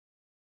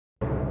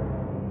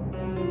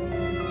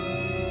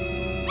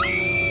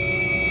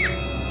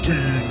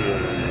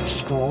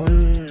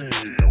Scream.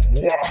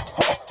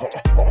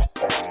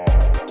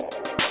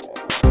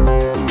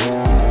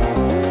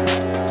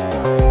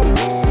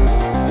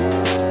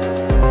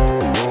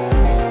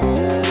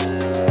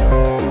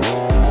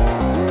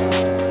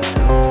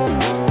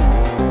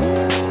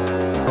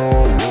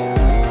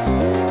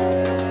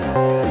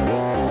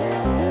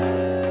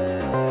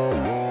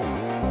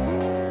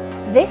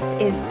 This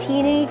is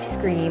Teenage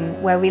Scream,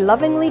 where we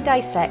lovingly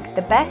dissect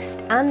the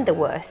best and the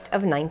worst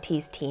of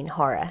 90s teen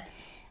horror.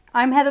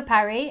 I'm Heather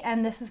Parry,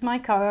 and this is my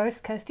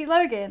co-host, Kirsty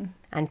Logan.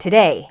 And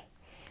today,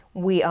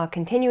 we are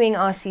continuing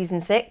our season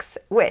 6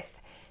 with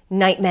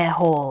Nightmare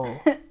Hall.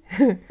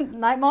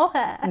 Nightmare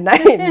Hair.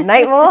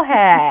 Nightmare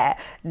Hair,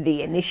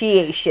 The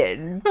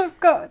Initiation. I've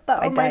got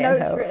that on my Diane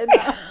notes Ho. written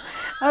down.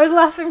 I was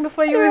laughing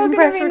before you They're all even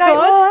gonna pressed be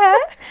record.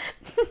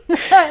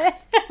 Nightmare Hair.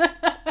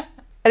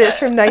 And it's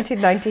from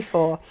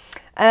 1994.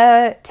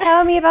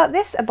 Tell me about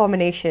this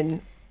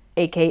abomination,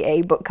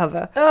 aka book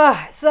cover.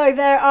 So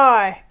there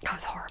are That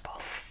was horrible.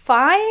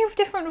 5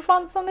 different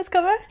fonts on this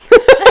cover.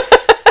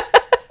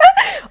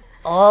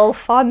 All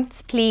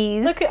fonts,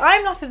 please. Look,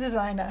 I'm not a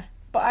designer,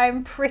 but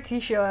I'm pretty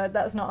sure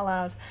that's not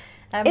allowed.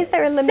 Is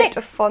there a limit 6,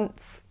 of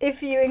fonts?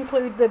 if you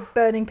include the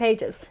burning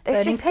pages? There's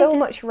burning just so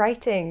much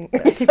writing.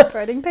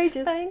 burning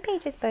pages.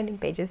 Burning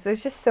pages.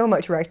 There's just so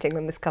much writing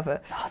on this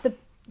cover. Oh, the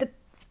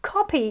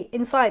copy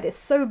inside is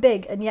so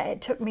big, and yet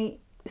it took me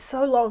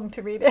so long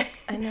to read it.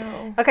 I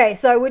know. Okay,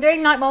 so we're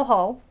doing Nightmare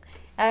Hall,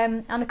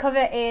 and the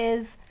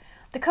cover's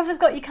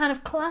got your kind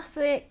of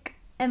classic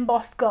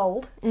embossed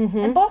gold. Mm-hmm.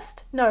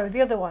 Embossed? No,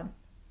 the other one.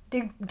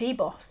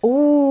 Debossed.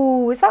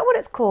 Ooh, is that what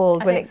it's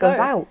called I when think it goes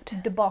so. out?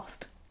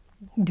 Debossed.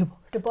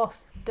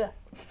 Debossed.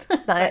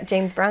 That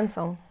James Brown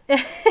song. God.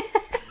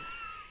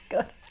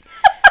 That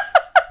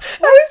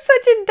was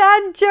such a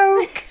dad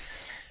joke.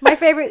 My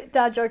favourite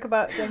dad joke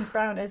about James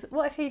Brown is,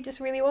 what if he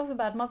just really was a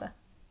bad mother?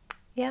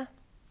 Yeah.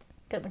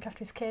 Couldn't look after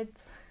his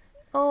kids,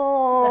 left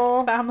Oh.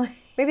 his family.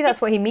 Maybe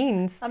that's what he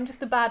means. I'm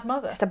just a bad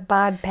mother. Just a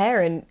bad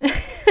parent.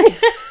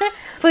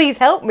 Please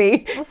help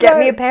me. So- Get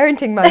me a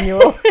parenting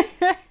manual.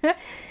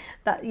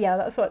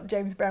 That's what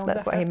James Brown was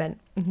That's what after. he meant.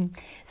 Mm-hmm.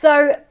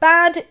 So,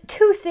 bad,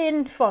 too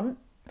thin font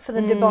for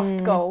the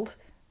debossed gold.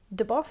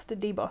 Debossed or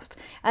debossed?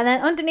 And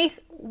then underneath,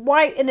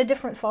 white in a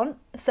different font,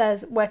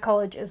 says, where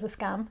college is a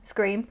scam.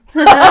 Scream.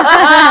 And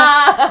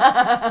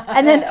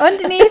then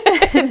underneath...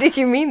 Did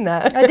you mean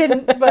that? I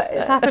didn't, but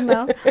it's happened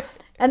now.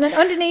 And then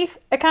underneath,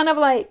 a kind of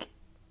like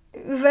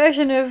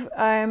version of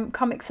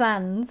Comic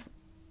Sans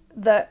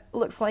that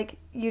looks like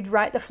you'd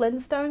write the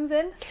Flintstones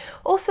in.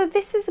 Also,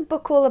 this is a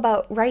book all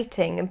about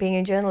writing and being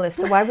a journalist,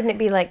 so why wouldn't it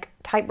be like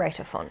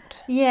typewriter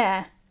font?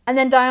 Yeah. And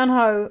then Diane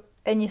Ho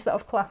in your sort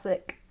of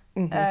classic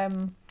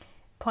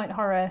point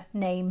horror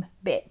name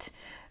bit.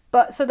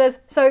 But so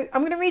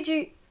I'm going to read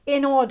you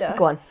in order.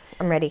 Go on,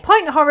 I'm ready.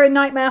 Point horror,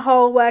 Nightmare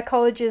Hall, where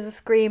colleges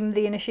scream,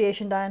 the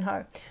initiation, Diane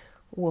Ho.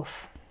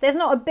 Woof. There's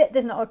not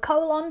a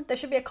colon. There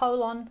should be a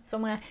colon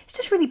somewhere. It's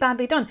just really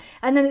badly done.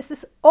 And then it's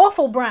this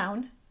awful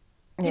brown.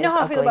 You know it's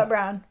how I feel ugly. about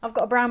brown. I've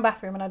got a brown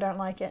bathroom and I don't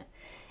like it.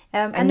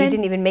 And then you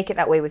didn't even make it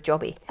that way with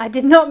Jobby. I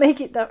did not make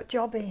it that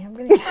jobby. I'm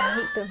really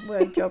hate the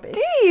word jobby.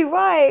 Do you?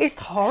 Why? It's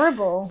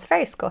horrible. It's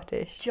very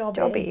Scottish.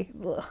 Jobby.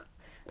 Ugh.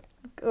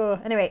 Ugh.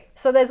 Anyway,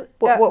 so there's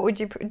What would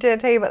you... Did I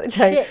tell you about the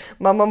time Shit.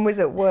 my mum was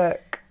at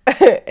work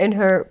in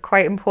her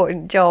quite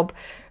important job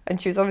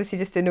and she was obviously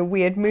just in a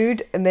weird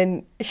mood and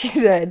then she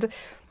said,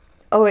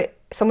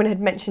 someone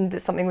had mentioned that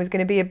something was going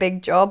to be a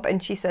big job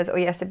and she says, oh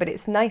yes, but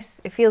it's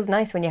nice. It feels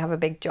nice when you have a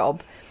big job.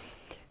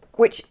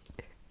 Which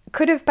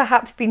could have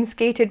perhaps been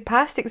skated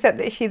past, except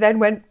that she then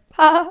went,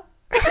 ha.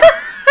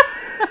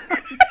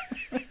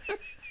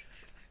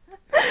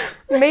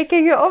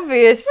 Making it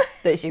obvious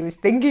that she was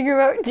thinking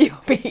about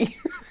Jobby.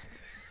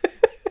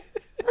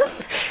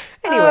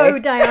 Anyway, Oh,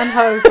 Diane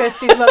Ho,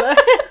 Kirsty's mother.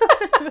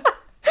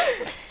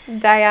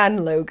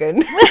 Diane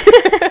Logan.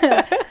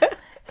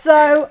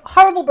 So,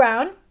 horrible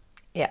brown,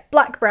 Yeah.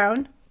 black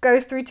brown,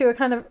 goes through to a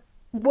kind of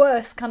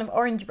worse kind of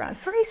orange brown.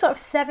 It's very sort of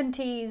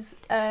 70s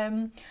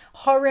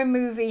horror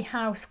movie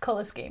house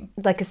colour scheme.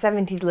 Like a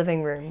 70s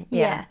living room.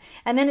 Yeah.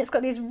 And then it's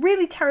got these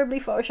really terribly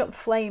photoshopped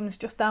flames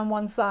just down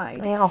one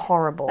side. They are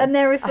horrible. And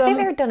there is I think some-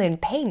 they were done in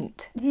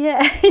paint.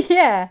 Yeah,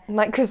 yeah.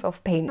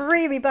 Microsoft Paint.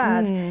 Really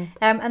bad.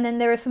 And then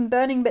there are some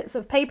burning bits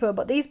of paper,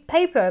 but these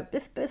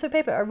bits of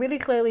paper are really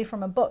clearly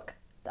from a book.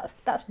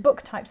 That's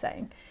book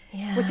typesetting,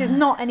 Yeah. which is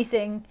not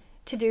anything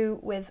to do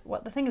with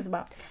what the thing is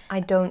about. I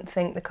don't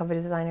think the cover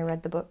designer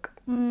read the book.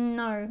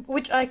 No,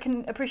 which I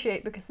can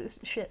appreciate because it's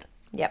shit.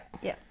 Yep.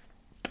 Yeah.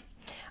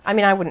 I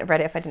mean, I wouldn't have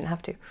read it if I didn't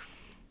have to.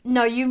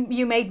 No,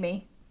 you made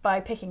me by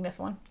picking this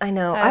one. I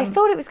know. I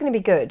thought it was going to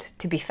be good,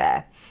 to be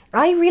fair.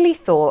 I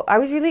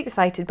was really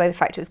excited by the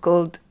fact it was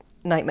called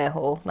Nightmare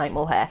Hall,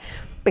 Nightmare Hair,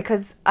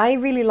 because I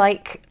really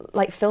like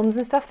films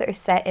and stuff that are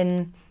set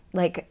in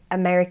like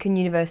American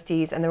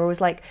universities, and they're always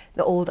like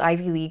the old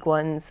Ivy League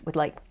ones with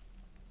like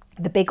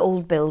the big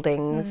old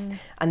buildings,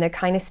 and they're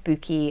kind of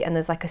spooky, and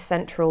there's like a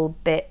central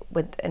bit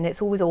with, and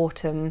it's always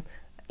autumn.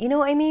 You know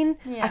what I mean?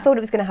 Yeah. I thought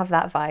it was going to have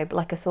that vibe,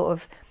 like a sort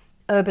of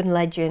urban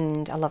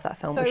legend. I love that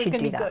film. So We it was should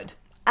going do to be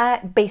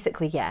that. good.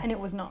 Basically, yeah. And it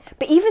was not.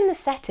 But even the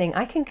setting,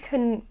 I can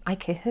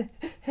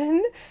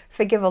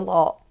forgive a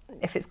lot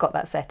if it's got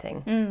that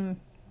setting.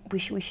 We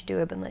should do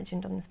urban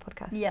legend on this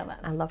podcast. Yeah,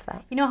 let's. I love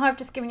that. You know how I've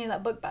just given you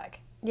that book back?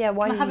 Yeah,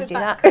 why Can I did have you it do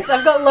back? that? Because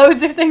I've got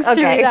loads of things to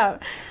Okay. read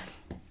out.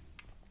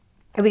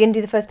 Are we going to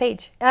do the first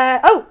page?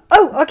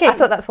 Okay. I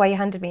thought that's why you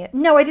handed me it.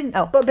 No, I didn't.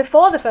 Oh. But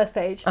before the first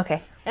page, Okay.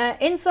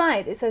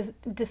 inside it says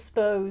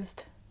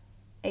disposed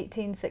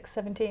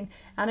 18/6/17.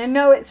 And I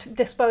know it's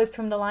disposed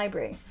from the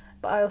library,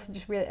 but I also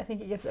just really, I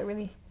think it gives it a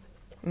really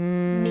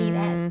mean,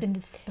 it's been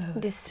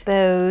disposed.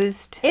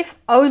 Disposed. If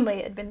only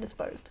it had been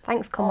disposed.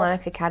 Thanks,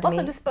 Kilmarnock Academy.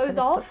 Also disposed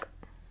for this of. book.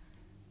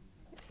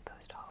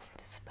 Disposed of.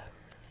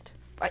 Disposed.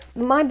 Right.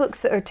 My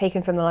books that are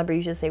taken from the library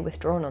usually say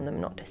withdrawn on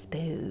them, not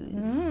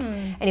disposed.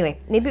 Anyway,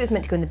 maybe it was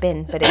meant to go in the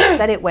bin, but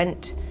instead it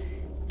went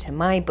to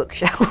my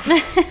bookshelf.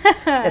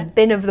 The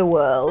bin of the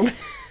world.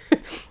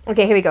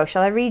 Okay, here we go.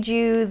 Shall I read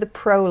you the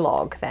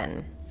prologue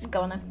then?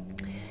 Go on then.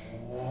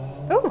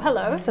 Oh,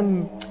 hello.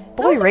 Some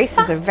So boy it's a racers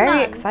are fast very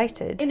man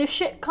excited. In a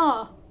shit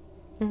car.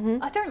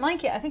 I don't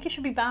like it. I think it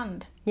should be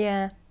banned.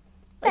 Yeah.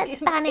 Like,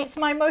 Let's ban it. It's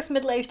my most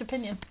middle-aged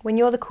opinion. When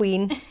you're the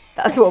queen,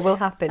 that's what will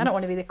happen. I don't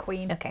want to be the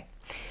queen. Okay.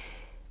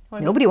 I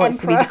wanna Nobody wants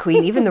to be the emperor.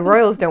 queen. Even the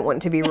royals don't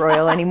want to be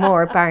royal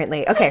anymore,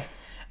 apparently. Okay.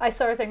 I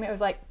saw a thing that was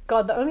like,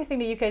 God, the only thing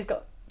the UK's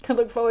got to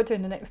look forward to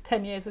in the next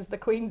 10 years is the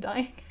Queen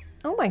dying.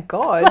 Oh my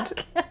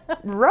God.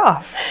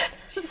 Rough.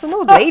 She's an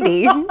old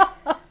lady.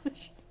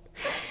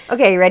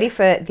 Okay, ready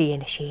for the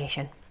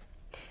initiation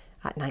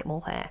at Nightmare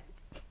Hair.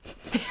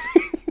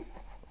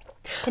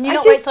 Can you I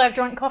not just- wait till I've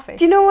drunk coffee?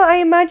 Do you know what I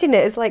imagine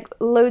it as? Like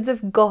loads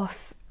of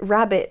goth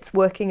rabbits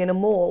working in a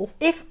mall.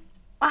 If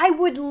I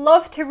would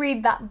love to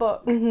read that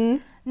book.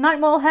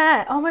 Nightmare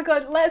Hair. Oh my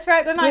God, let's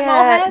write the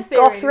Nightmare Hair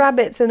series. goth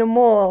rabbits in a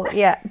mall.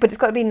 Yeah, but it's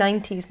got to be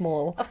 90s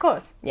mall. Of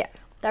course. Yeah.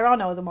 There are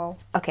no other mall.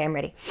 Okay, I'm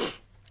ready.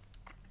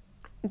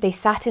 They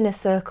sat in a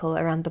circle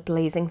around the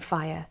blazing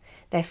fire,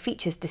 their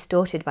features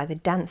distorted by the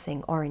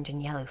dancing orange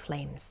and yellow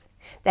flames.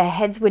 Their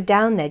heads were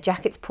down, their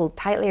jackets pulled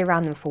tightly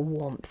around them for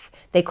warmth.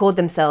 They called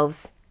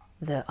themselves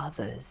the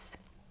Others.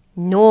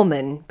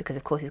 Norman, because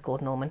of course he's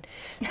called Norman,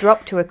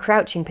 dropped to a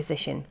crouching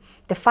position.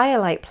 The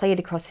firelight played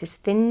across his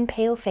thin,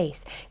 pale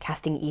face,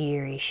 casting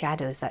eerie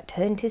shadows that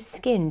turned his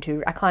skin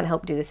to... I can't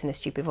help do this in a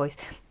stupid voice.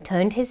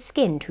 Turned his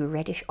skin to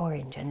reddish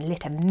orange and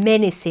lit a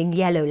menacing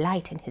yellow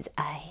light in his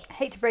eye. I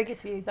hate to break it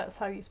to you, that's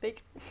how you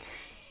speak.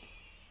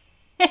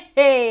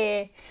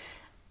 Hey.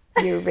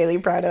 You were really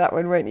proud of that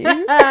one, weren't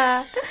you?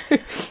 Ah.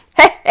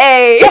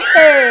 Hey!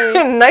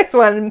 Nice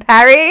one,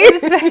 Parry!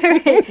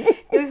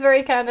 It was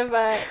very kind of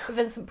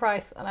Vincent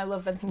Price, and I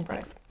love Vincent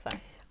Price. So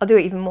I'll do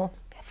it even more.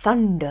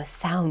 Thunder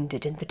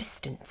sounded in the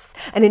distance,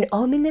 and an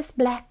ominous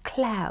black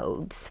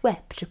cloud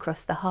swept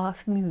across the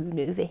half moon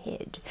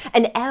overhead.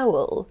 An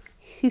owl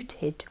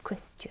hooted a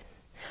question.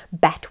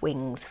 Bat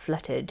wings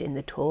fluttered in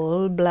the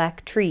tall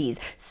black trees.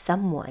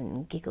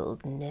 Someone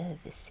giggled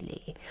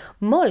nervously.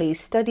 Molly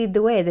studied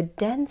the way the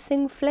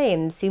dancing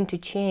flames seemed to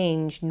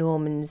change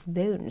Norman's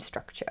bone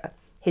structure.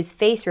 His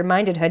face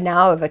reminded her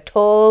now of a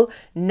tall,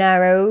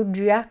 narrow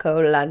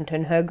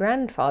jack-o'-lantern her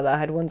grandfather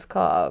had once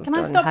carved can I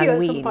on stop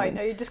Halloween. you at some point?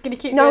 Or are you just going to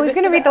keep No, I doing was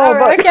this going to for read the whole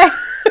hour? book. Okay.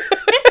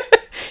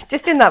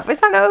 Just in that. Was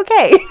that not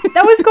okay?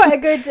 That was quite a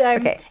good...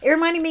 Okay. It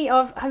reminded me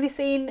of... Have you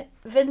seen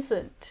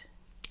Vincent?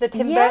 The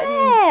Tim Burton...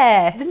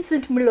 Yes.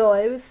 Vincent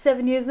Malloy was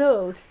 7 years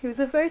old. He was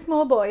a very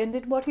small boy and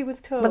did what he was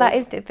told. Well, that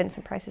is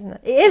Vincent Price, isn't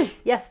it? It is.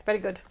 Yes, very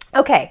good.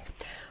 Okay.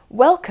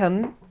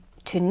 Welcome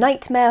to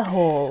Nightmare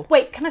Hall.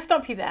 Wait, can I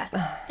stop you there?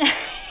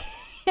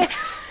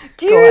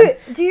 Do Go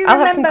you remember...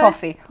 I'll have some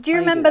coffee Do you while you do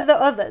remember that.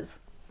 The Others?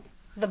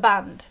 The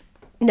band?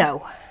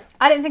 No.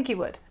 I didn't think you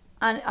would.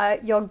 And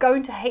you're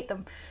going to hate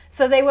them.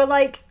 So they were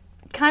like...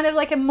 Kind of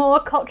like a more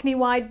Cockney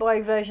wide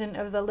boy version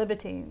of the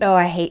Libertines. Oh,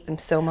 I hate them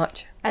so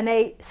much. And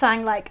they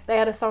sang like... They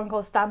had a song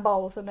called Stan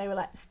Bowles. And they were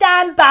like,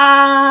 Stan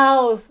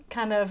Bowles!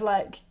 Kind of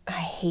like... I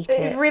hate It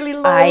it. was really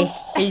low. I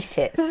hate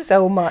it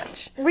so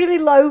much. Really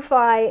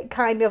lo-fi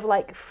kind of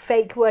like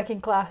fake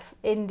working class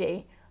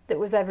indie that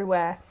was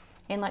everywhere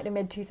in like the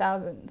mid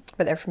 2000s.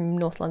 But they're from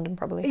North London,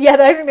 probably. Yeah,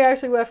 I think they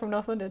actually were from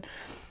North London.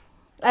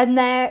 And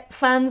their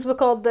fans were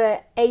called the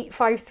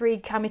 853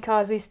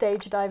 Kamikaze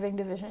Stage Diving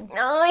Division.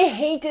 I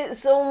hate it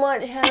so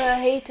much, Hannah. I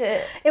hate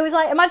it. It was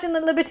like, imagine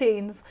the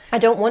Libertines, I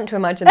don't want to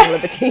imagine the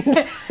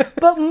Libertines.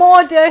 but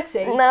more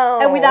dirty. No.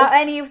 And without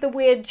any of the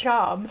weird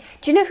charm.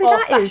 Do you know who Or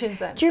that is? fashion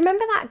sense. Do you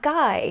remember that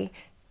guy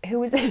who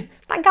was in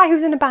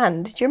a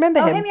band? Do you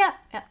remember Oh, him? him, yeah.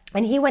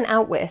 And he went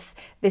out with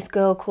this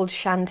girl called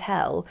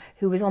Chantel,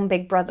 who was on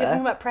Big Brother. You're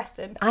talking about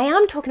Preston. I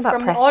am talking about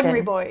From the Preston.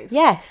 Ordinary Boys.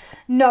 Yes.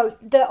 No,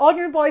 the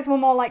Ordinary Boys were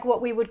more like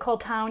what we would call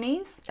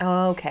townies.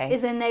 Oh, okay.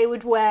 Is in they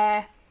would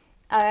wear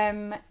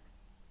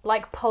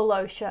like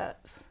polo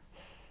shirts.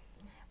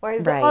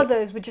 Whereas Right. the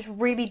others were just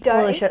really dirty.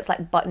 Polo shirts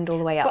like buttoned all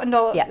the way up. Buttoned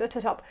all yeah. to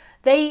the top.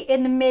 They,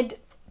 in the mid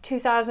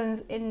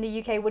 2000s in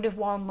the UK, would have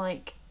worn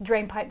like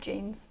drain pipe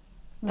jeans.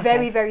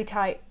 Very, Okay. very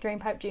tight drain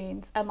pipe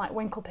jeans and like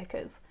winkle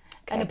pickers.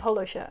 and a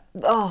polo shirt.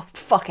 Oh,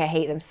 fuck, I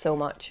hate them so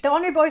much. The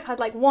Honorary Boys had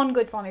like one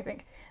good song, I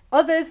think.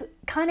 Others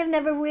kind of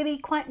never really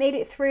quite made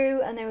it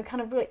through, and they were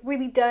kind of like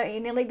really dirty,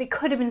 and they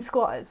could have been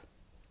squatters,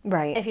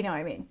 Right. if you know what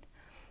I mean.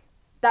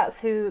 That's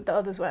who the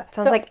others were.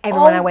 Sounds like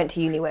everyone I went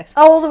to uni with.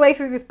 All the way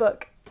through this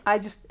book, I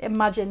just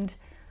imagined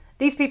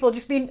these people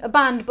just being a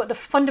band, but they're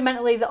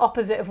fundamentally the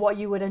opposite of what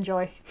you would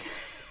enjoy.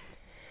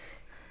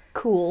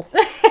 Cool.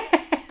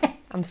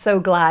 I'm so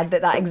glad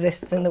that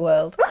exists in the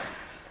world.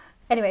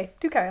 Anyway,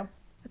 do carry on.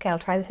 Okay, I'll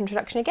try this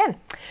introduction again.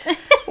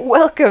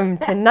 Welcome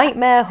to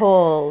Nightmare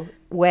Hall,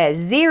 where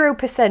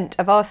 0%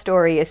 of our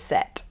story is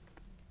set.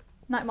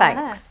 Nightmare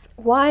Thanks.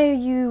 Why are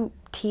you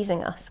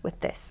teasing us with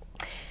this?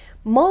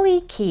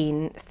 Molly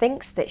Keane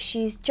thinks that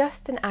she's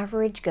just an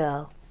average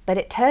girl, but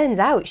it turns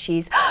out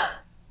she's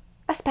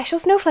a special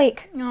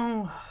snowflake.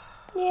 Oh.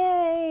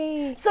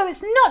 Yay! So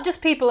it's not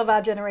just people of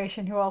our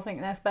generation who all think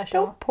they're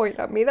special. Don't point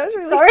at me, that's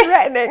really Sorry.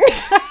 threatening.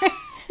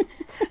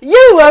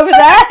 You over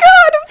there!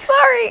 God, I'm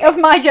sorry! Of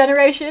my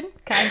generation,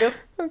 kind of.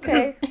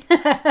 Okay.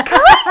 Kind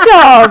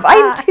of!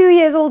 I'm 2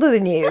 years older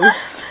than you.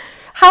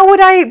 How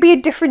would I be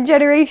a different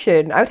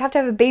generation? I would have to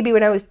have a baby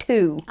when I was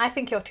 2. I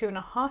think you're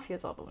 2.5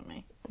 years older than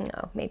me.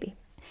 No, maybe.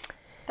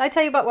 Did I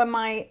tell you about when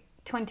my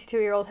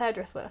 22-year-old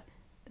hairdresser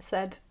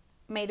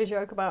made a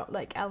joke about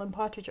like Alan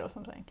Partridge or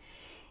something?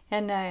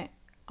 And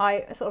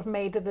I sort of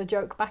made the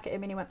joke back at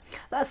him, and he went,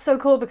 "That's so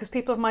cool because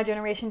people of my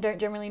generation don't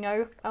generally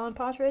know Alan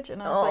Partridge."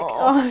 And I was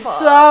I'm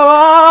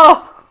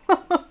so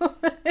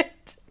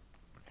old.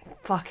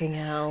 Fucking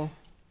hell.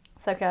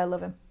 It's okay, I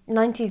love him.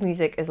 90s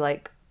music is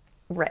like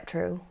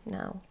retro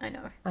now. I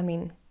know. I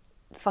mean,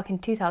 fucking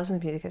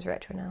 2000s music is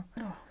retro now.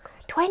 Oh, God.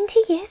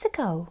 20 years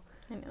ago.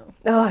 I know.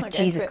 Oh, Let's not get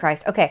Jesus into it.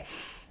 Christ. Okay.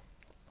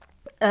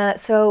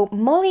 So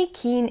Molly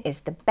Keane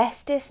is the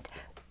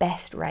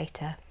best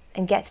writer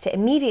and gets to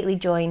immediately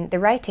join the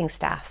writing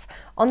staff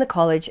on the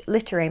college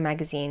literary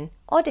magazine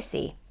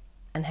Odyssey.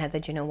 And Heather,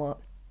 do you know what?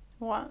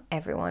 What?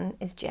 Everyone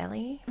is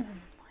jelly. Oh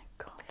my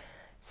God.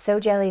 So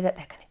jelly that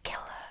they're going to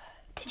kill her.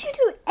 Did you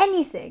do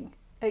anything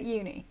at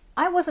uni?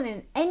 I wasn't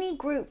in any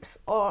groups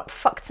or...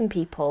 Fucked some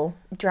people,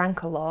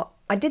 drank a lot.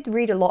 I did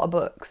read a lot of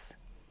books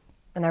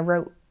and I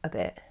wrote a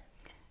bit.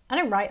 I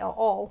didn't write at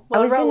all.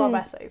 Well, I wrote a lot of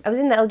essays. I was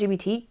in the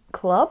LGBT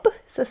club,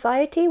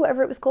 society,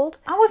 whatever it was called.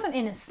 I wasn't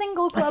in a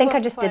single club I think or I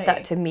just did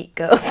that society. to meet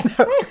girls.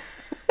 No.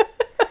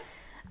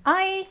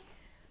 I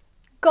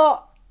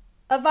got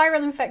a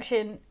viral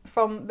infection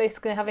from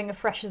basically having a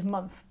freshers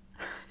month.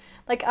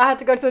 Like, I had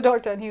to go to the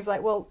doctor and he was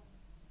like, "Well,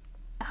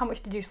 how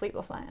much did you sleep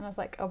last night?" And I was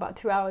like, "Oh, about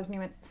 2 hours." And he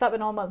went, "Has that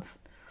been all month?"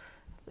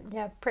 I was like,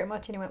 "Yeah, pretty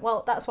much." And he went,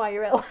 "Well, that's why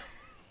you're ill."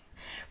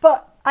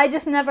 But I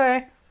just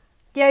never...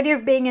 The idea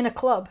of being in a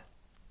club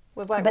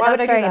was like, But why would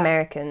that's I do very that?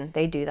 American.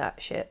 They do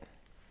that shit.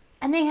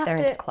 And they have They're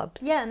to... into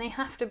clubs. Yeah, and they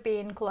have to be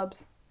in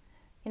clubs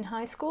in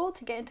high school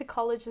to get into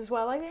college as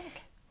well, I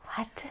think.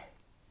 What?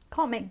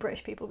 Can't make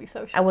British people be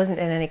social. I wasn't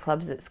in any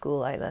clubs at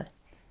school either.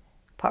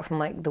 Apart from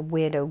like the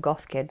weirdo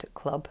goth kid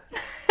club,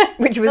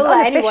 which was They'll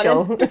let anyone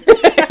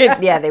unofficial.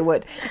 Yeah, they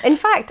would. In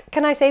fact,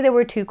 can I say there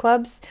were 2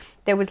 clubs?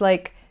 There was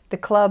like the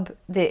club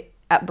that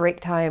at break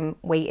time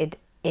waited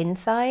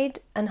inside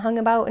and hung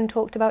about and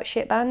talked about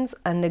shit bands,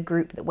 and the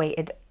group that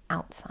waited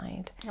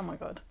outside. Oh my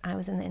God. I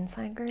was in the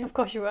inside group. Of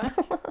course you were.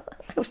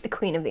 I was the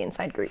queen of the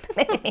inside group.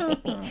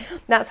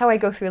 That's how I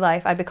go through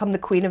life. I become the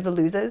queen of the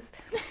losers,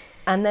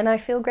 and then I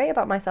feel great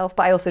about myself,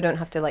 but I also don't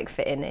have to like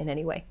fit in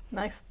any way.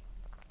 Nice.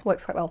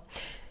 Works quite well.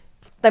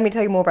 Let me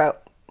tell you more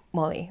about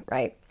Molly,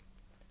 right?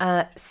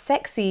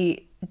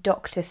 Sexy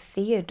Dr.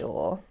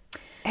 Theodore,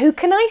 who,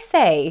 can I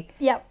say,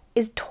 Yep.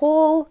 is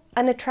tall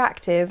and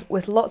attractive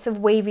with lots of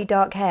wavy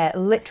dark hair,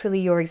 literally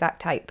your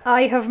exact type.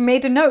 I have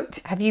made a note.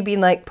 Have you been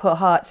like, put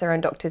hearts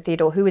around Dr.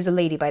 Theodore, who is a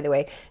lady, by the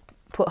way,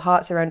 put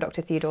hearts around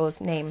Dr. Theodore's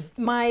name?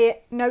 My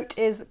note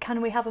is,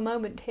 can we have a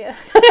moment here?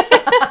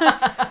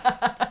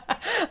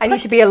 I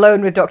need to be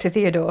alone with Dr.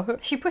 Theodore.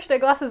 She pushed her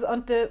glasses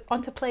onto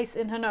place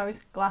in her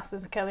nose.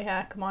 Glasses, curly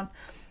hair, come on.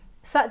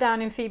 Sat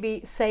down in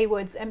Phoebe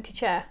Saywood's empty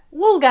chair.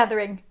 Wool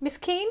gathering, Miss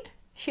Keane?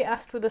 She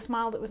asked with a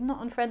smile that was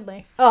not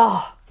unfriendly.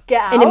 Oh,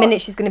 get out. In a minute,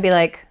 she's going to be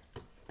like,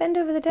 bend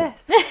over the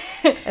desk.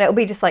 And it'll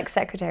be just like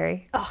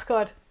secretary. Oh,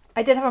 God.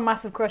 I did have a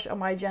massive crush on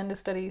my gender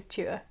studies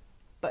tutor.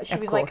 But she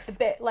Of was course. like a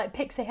bit like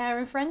pixie hair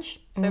in French.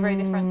 So very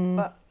different.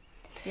 But,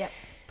 yeah.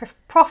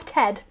 Prof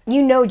Ted.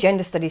 You know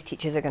gender studies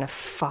teachers are going to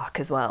fuck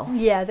as well.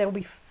 Yeah, they'll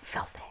be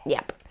filthy.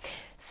 Yep.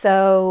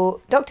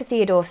 So Dr.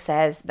 Theodore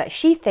says that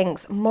she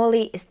thinks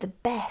Molly is the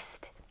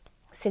best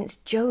since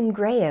Joan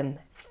Graham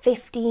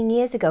 15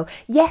 years ago.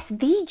 Yes,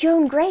 the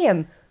Joan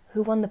Graham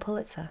who won the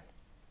Pulitzer.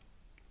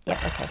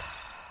 Yep, okay.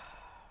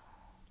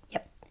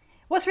 Yep.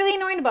 What's really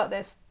annoying about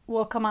this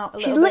will come out a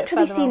little She's bit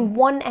literally further seen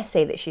one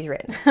essay that she's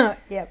written. on.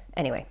 Yep.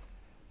 Anyway.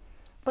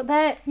 But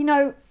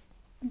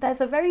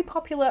there's a very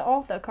popular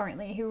author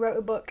currently who wrote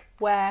a book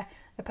where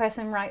a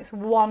person writes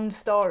one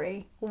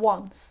story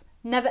once,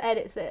 never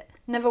edits it,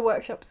 never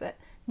workshops it,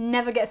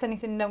 never gets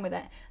anything done with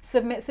it,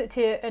 submits it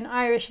to an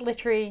Irish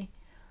literary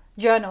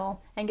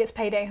journal and gets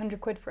paid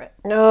 800 quid for it.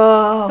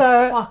 Oh,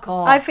 So fuck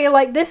off. I feel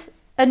like this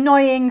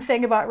annoying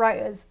thing about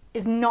writers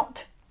is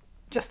not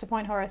just a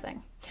point horror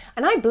thing.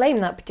 And I blame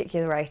that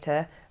particular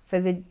writer for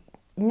the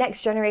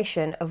next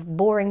generation of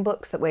boring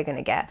books that we're going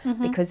to get,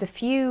 because the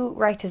few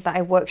writers that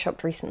I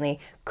workshopped recently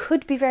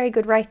could be very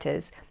good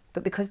writers,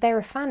 but because they're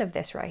a fan of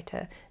this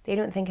writer, they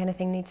don't think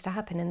anything needs to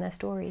happen in their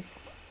stories.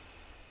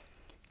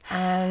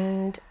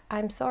 And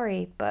I'm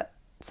sorry, but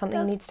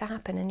something needs to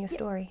happen in your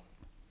story.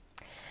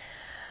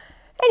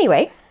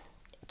 Anyway,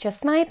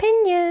 just my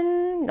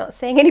opinion, not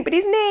saying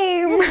anybody's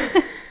name.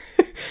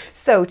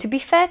 So, to be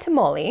fair to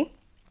Molly,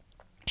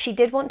 she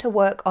did want to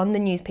work on the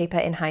newspaper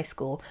in high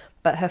school,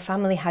 but her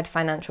family had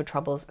financial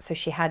troubles, so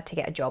she had to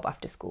get a job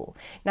after school.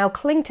 Now,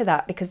 cling to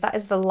that, because that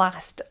is the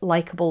last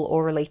likeable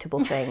or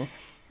relatable thing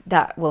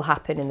that will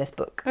happen in this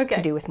book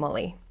to do with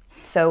Molly.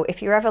 So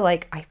if you're ever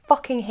like, I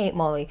fucking hate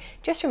Molly,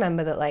 just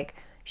remember that, like,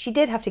 she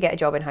did have to get a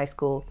job in high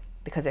school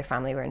because her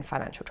family were in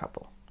financial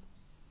trouble.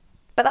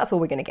 But that's all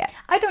we're going to get.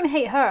 I don't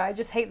hate her, I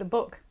just hate the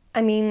book.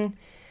 I mean,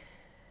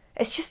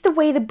 it's just the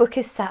way the book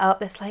is set up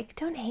that's like,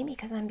 don't hate me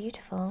because I'm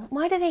beautiful.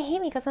 Why do they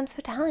hate me because I'm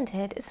so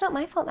talented? It's not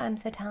my fault that I'm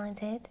so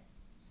talented.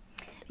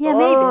 Yeah,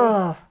 maybe.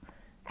 Oh,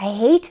 I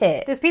hate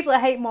it. There's people I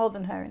hate more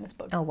than her in this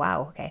book. Oh,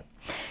 wow, okay.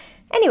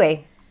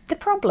 Anyway, the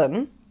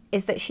problem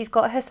is that she's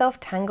got herself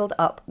tangled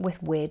up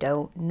with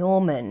weirdo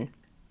Norman.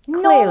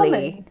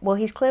 Clearly. Well,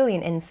 he's clearly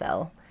an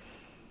incel.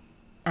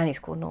 And he's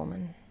called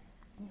Norman.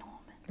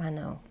 I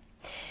know.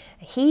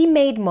 He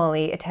made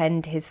Molly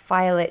attend his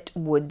Violet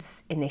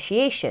Woods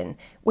initiation,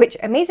 which,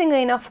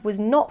 amazingly enough, was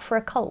not for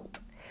a cult,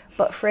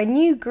 but for a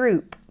new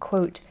group,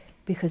 quote,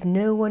 because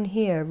no one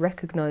here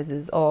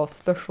recognises our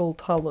special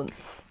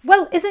talents.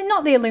 Well, is it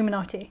not the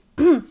Illuminati?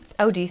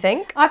 Oh, do you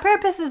think? Our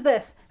purpose is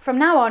this. From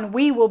now on,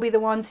 we will be the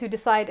ones who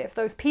decide if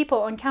those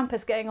people on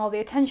campus getting all the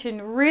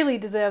attention really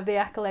deserve the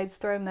accolades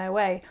thrown their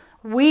way.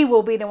 We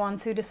will be the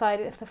ones who decide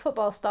if the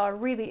football star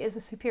really is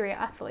a superior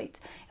athlete,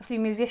 if the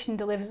musician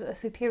delivers a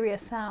superior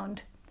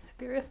sound,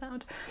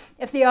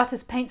 if the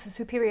artist paints a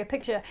superior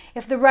picture,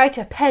 if the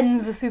writer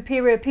pens a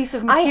superior piece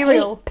of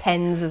material. I hate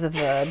pens as a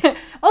verb.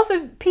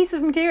 Also, piece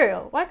of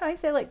material. Why can't I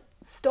say, like,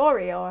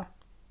 story or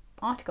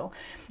article?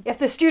 If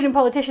the student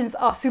politicians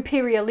are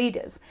superior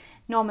leaders.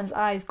 Norman's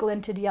eyes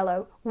glinted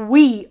yellow.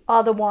 We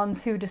are the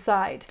ones who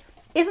decide.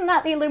 Isn't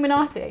that the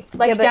Illuminati?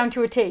 Like, yeah, down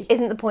to a T.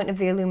 Isn't the point of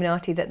the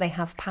Illuminati that they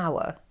have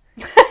power?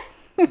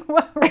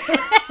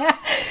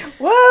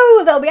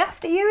 Whoa, they'll be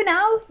after you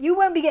now. You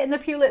won't be getting the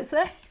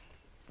Pulitzer.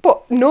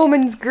 What,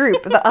 Norman's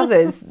group, the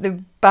others,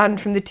 the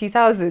band from the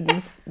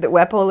 2000s that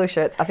wear polo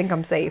shirts? I think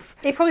I'm safe.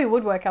 They probably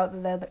would work out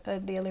that they're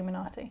the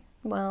Illuminati.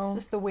 Well,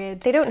 it's just a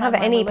weird. They don't have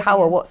any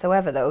power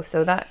whatsoever, though,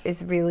 so that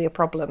is really a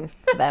problem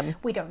for them.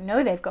 We don't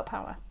know they've got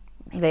power.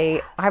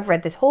 I've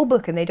read this whole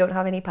book and they don't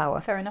have any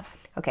power. Fair enough.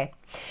 Okay.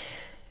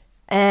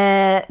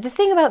 The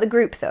thing about the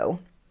group, though,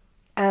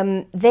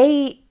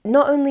 they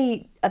not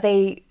only are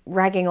they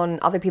ragging on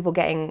other people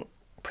getting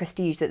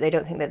prestige that they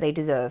don't think that they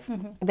deserve,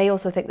 they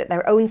also think that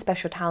their own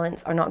special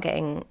talents are not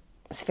getting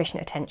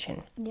sufficient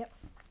attention. Yep.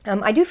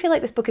 I do feel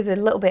like this book is a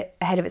little bit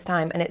ahead of its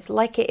time, and it's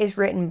like it is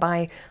written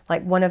by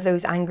like one of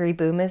those angry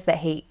boomers that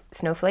hate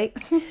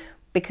snowflakes,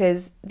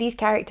 because these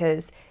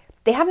characters,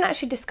 they haven't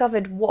actually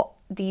discovered what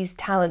these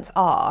talents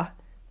are.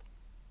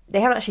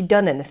 They haven't actually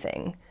done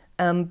anything,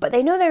 but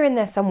they know they're in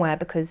there somewhere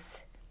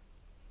because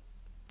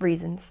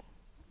reasons.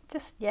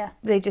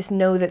 They just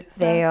know that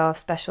they are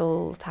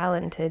special,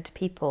 talented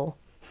people,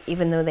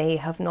 even though they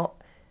have not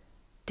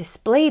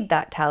displayed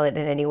that talent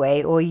in any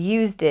way or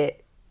used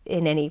it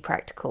in any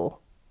practical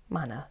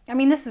manner. I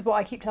mean, this is what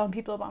I keep telling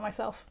people about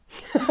myself.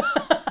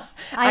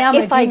 I am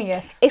a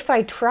genius. If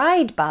I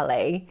tried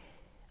ballet,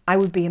 I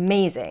would be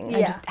amazing.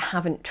 I just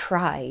haven't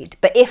tried.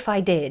 But if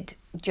I did,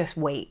 just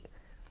wait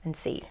and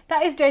see.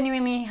 That is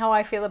genuinely how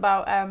I feel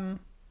about,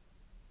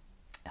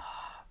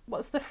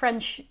 what's the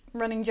French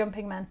running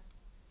jumping men?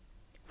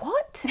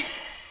 What?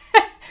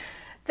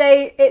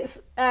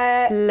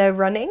 Le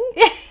running?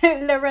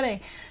 Le running.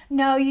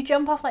 No, you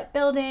jump off like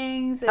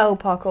buildings. Oh,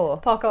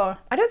 parkour. Parkour.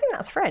 I don't think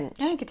that's French.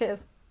 I think it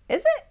is.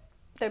 Is it?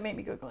 Don't make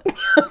me Google it.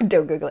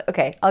 Don't Google it.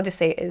 Okay, I'll just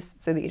say it is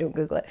so that you don't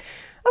Google it.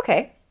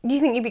 Okay. Do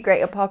you think you'd be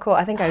great at parkour?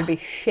 I think I would be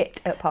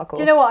shit at parkour.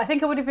 Do you know what? I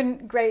think I would have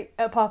been great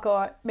at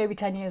parkour maybe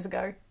 10 years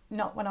ago.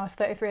 Not when I was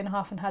 33 and a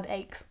half and had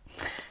aches.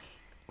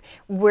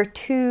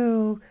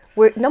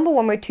 Number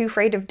one, we're too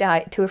afraid of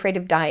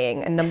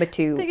dying, and number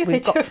two, I think you say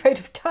too afraid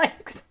of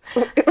dykes.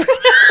 It's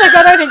like,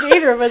 I don't think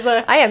either of us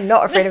are. I am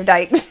not afraid of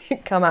dykes.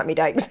 Come at me,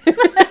 dykes.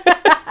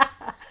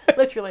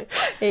 Literally.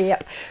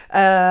 Yep.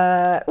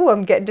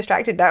 I'm getting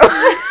distracted now.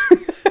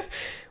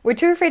 We're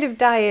too afraid of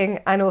dying,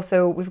 and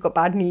also we've got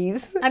bad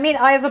knees. I mean,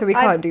 so we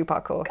can't do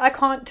parkour. I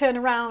can't turn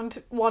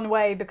around one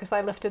way because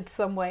I lifted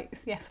some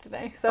weights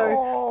yesterday.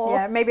 So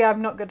yeah, maybe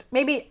I'm not good.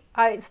 Maybe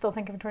I still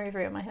think I'm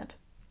 23 in my head.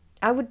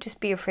 I would just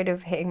be afraid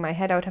of hitting my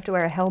head. I would have to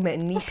wear a helmet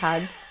and knee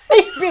pads.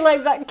 You'd be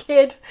like that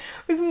kid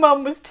whose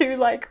mum was too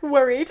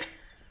worried.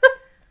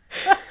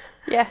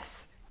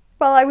 Yes.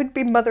 Well, I would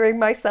be mothering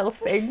myself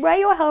saying, wear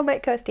your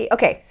helmet, Kirsty.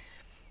 Okay,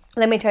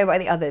 let me tell you about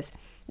the others.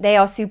 They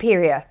are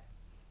superior.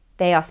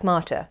 They are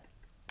smarter.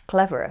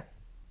 cleverer,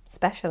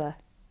 specialer.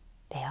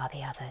 They are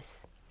the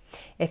others.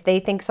 If they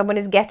think someone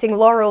is getting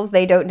laurels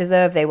they don't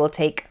deserve, they will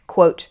take,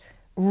 quote,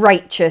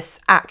 righteous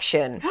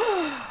action.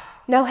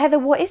 Now, Heather,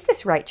 what is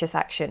this righteous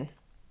action?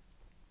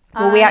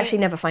 Well, we actually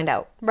never find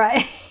out.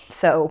 Right.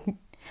 So,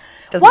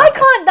 why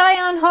can't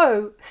Diane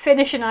Ho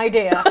finish an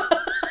idea?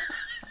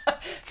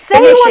 Say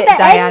Finish what it, the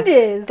Diane. end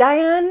is.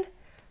 Diane,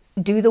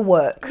 do the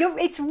work.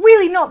 It's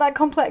really not that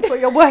complex what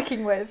you're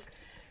working with.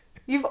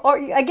 We've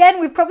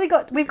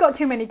got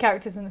too many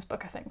characters in this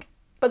book, I think.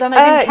 But then I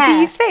didn't care.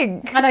 Do you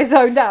think? And I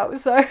zoned out,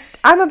 so...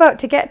 I'm about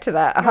to get to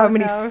that. How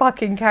many no.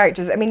 fucking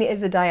characters? I mean, it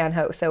is a Diane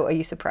Ho, so are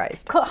you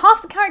surprised? Cut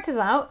half the characters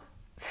out,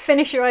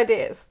 finish your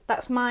ideas.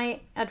 That's my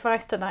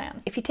advice to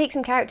Diane. If you take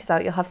some characters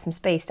out, you'll have some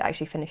space to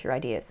actually finish your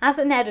ideas. As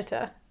an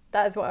editor,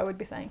 that is what I would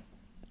be saying.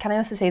 Can I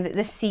also say that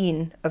this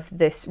scene of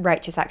this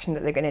righteous action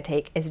that they're going to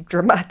take is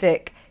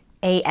dramatic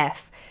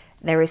AF.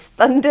 There is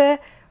thunder,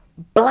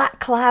 black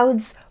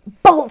clouds,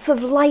 bolts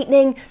of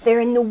lightning. They're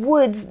in the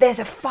woods. There's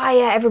a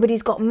fire.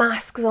 Everybody's got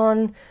masks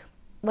on.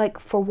 Like,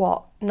 for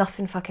what?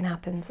 Nothing fucking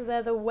happens. So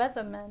they're the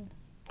weathermen.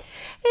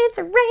 It's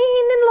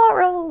raining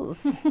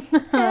laurels.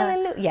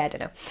 Hallelujah. Yeah, I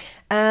don't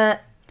know.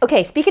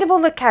 Okay, speaking of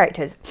all the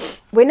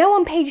characters, we're now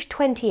on page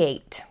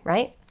 28,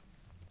 right?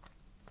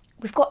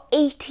 We've got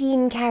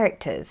 18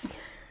 characters.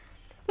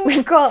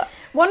 We've got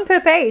one per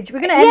page. We're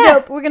gonna end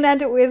up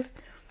with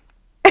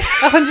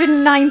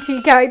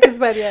 190 characters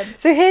by the end.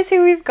 So here's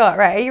who we've got,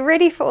 right? Are you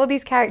ready for all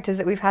these characters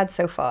that we've had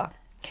so far?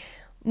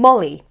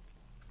 Molly,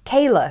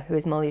 Kayla, who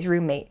is Molly's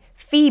roommate,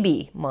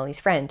 Phoebe, Molly's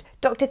friend,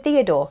 Dr.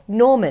 Theodore,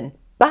 Norman,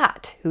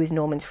 Bat, who is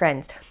Norman's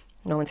friend,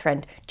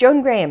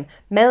 Joan Graham,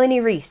 Melanie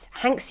Reese,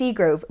 Hank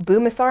Seagrove,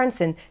 Boomer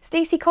Sorensen,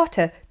 Stacey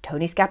Cotter,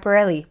 Tony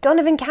Scaparelli,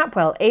 Donovan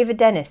Capwell, Ava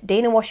Dennis,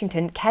 Dana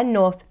Washington, Ken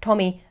North,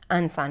 Tommy,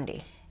 and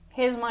Sandy.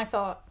 Here's my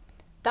thought.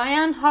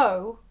 Diane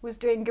Ho was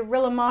doing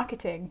guerrilla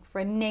marketing for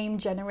a name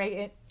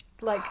generation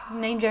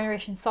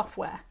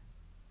software.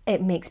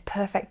 It makes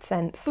perfect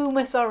sense.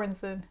 Boomer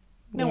Sorensen.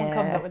 No one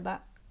comes up with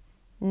that.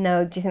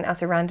 No, do you think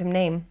that's a random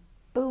name?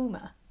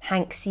 Boomer.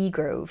 Hank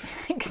Seagrove.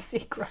 Hank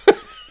Seagrove.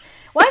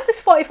 Why is this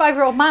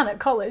 45-year-old man at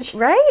college?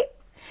 Right?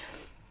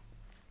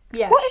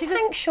 Yeah. What is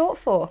Hank short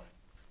for?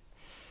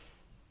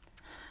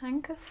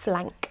 Hank?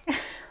 Flank.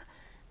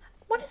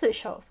 What is it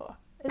short for?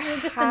 Is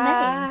it just a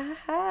name?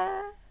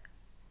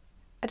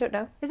 I don't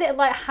know. Is it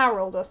like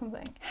Harold or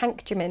something?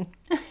 Hank Jimin.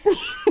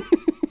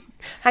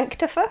 Hank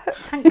Tuffer?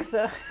 Hank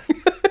the...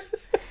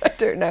 I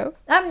don't know.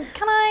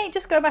 Can I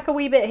just go back a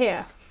wee bit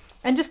here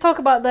and just talk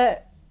about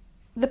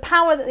the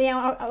power that the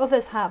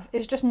others have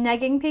is just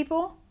negging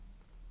people.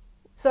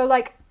 So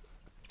like,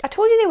 I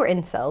told you they were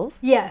incels.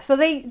 yeah, so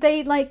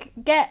they like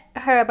get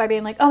her by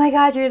being like, oh my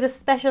god, you're the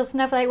special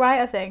snowflake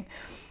writer thing,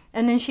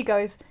 and then she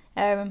goes,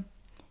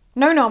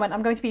 no, Norman,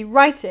 I'm going to be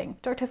writing.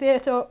 Dr.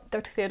 Theodore,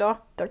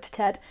 Dr.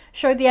 Ted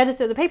showed the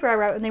editor the paper I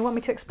wrote, and they want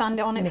me to expand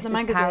it on it for the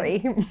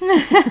magazine.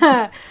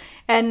 Parry.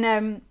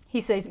 And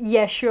he says,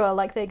 yeah, sure,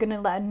 like they're going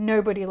to let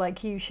nobody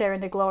like you share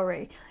in the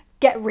glory.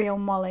 Get real,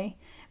 Molly.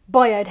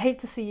 Boy, I'd hate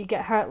to see you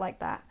get hurt like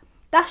that.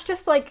 That's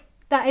just like,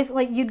 that is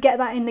like, you'd get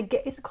that in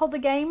the, is it called The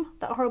Game?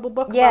 That horrible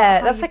book? Yeah,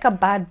 that's like a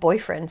bad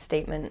boyfriend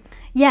statement.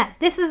 Yeah,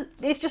 it's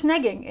just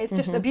negging. It's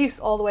just abuse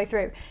all the way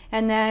through.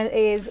 And there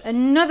is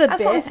another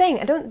That's bit. what I'm saying.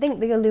 I don't think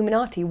the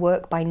Illuminati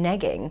work by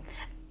negging.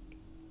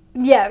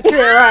 Yeah, true,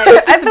 right.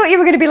 I thought you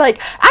were going to be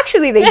like,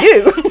 actually they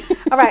do.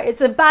 All right,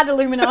 it's a bad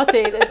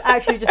Illuminati that's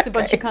actually just a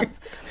bunch of cunts.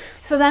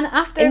 So then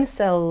after...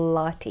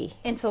 Insulati.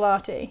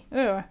 Insulati.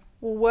 Ugh.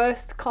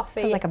 Worst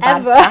coffee Sounds like a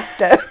bad ever.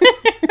 pasta.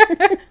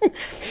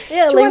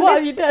 Italy, want what this?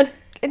 have you done?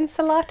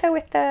 Insalata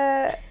with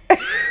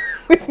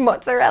with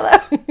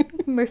mozzarella.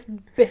 Most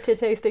bitter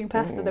tasting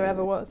pasta there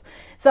ever was.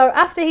 So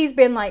after he's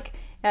been like,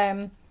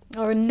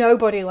 or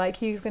nobody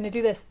like you's going to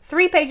do this.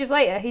 3 pages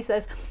later, he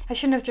says, I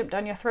shouldn't have jumped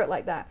down your throat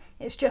like that.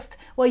 It's just,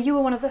 well, you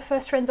were one of the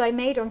first friends I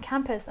made on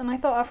campus, and I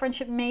thought our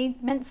friendship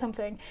meant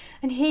something.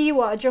 And here you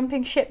are,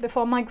 jumping ship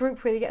before my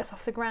group really gets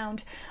off the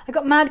ground. I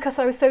got mad because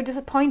I was so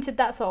disappointed,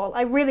 that's all.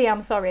 I really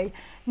am sorry.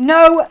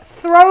 No,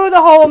 throw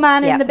the whole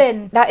man in the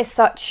bin. That is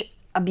such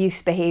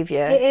abuse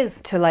behaviour. It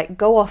is. To like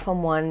go off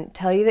on one,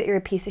 tell you that you're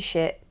a piece of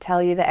shit,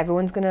 tell you that they're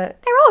all gonna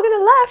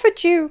laugh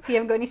at you. You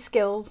haven't got any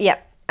skills. Yeah.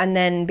 And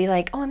then be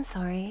like, oh, I'm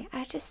sorry.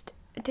 I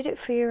did it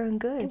for your own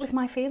good. It was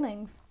my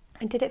feelings.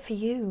 I did it for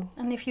you.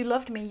 And if you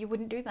loved me, you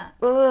wouldn't do that.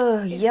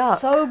 Ugh, It's yuck.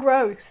 so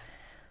gross.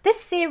 This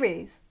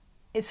series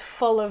is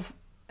full of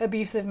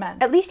abusive men.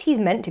 At least he's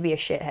meant to be a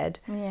shithead.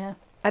 Yeah,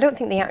 I don't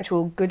think the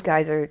actual good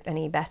guys are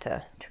any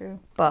better. true.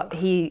 But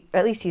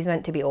at least he's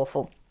meant to be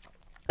awful.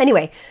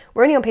 Anyway,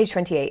 we're only on page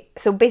 28.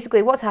 So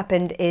basically what's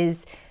happened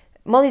is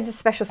Molly's a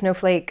special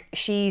snowflake.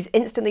 She's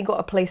instantly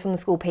got a place on the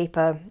school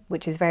paper,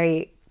 which is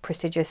very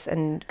prestigious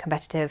and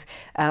competitive.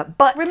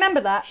 But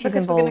Remember that, she's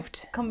because we're going involved.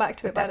 to come back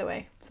to it, by the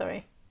way.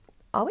 Sorry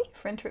Are we?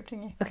 for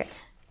interrupting you. Okay.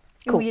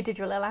 Oh, Cool. you did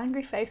your little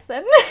angry face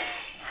then.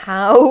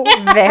 How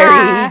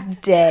very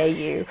dare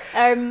you?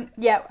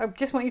 Yeah, I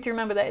just want you to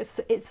remember that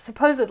it's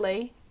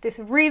supposedly this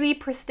really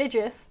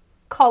prestigious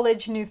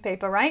college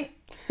newspaper, right?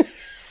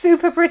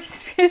 super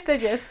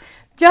prestigious.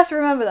 Just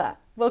remember that.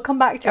 We'll come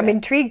back to it. I'm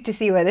intrigued to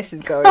see where this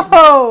is going.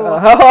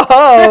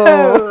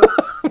 Oh!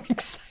 I'm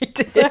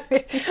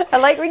excited. I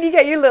like when you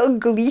get your little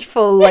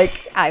gleeful, like,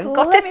 I've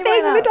got a Let thing me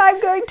find out. that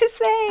I'm going to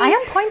say. I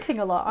am pointing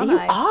a lot, aren't You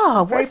I?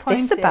 are. Very What's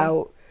this pointy.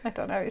 about? I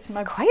don't know. It's It's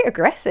my. quite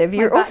aggressive. my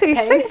You're back you're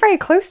pain. sitting very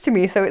close to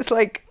me, so it's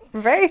like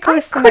very I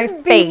close to my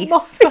couldn't be face. more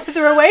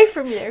further away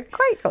from you.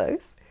 Quite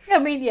close. I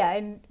mean, yeah,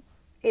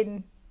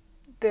 in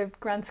the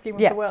grand scheme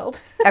of Yeah. the world.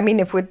 I mean,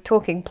 if we're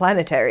talking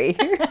planetary.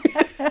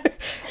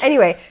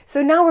 Anyway,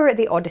 so now we're at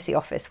the Odyssey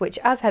office, which,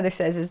 as Heather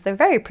says, is the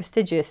very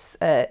prestigious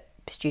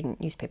student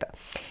newspaper.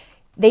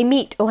 They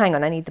meet. Oh, hang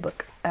on, I need the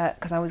book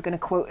because I was going to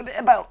quote a bit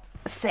about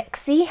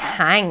Sexy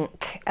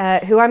Hank,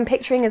 who I'm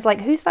picturing as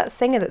like, who's that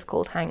singer that's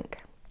called Hank?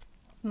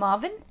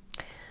 Marvin?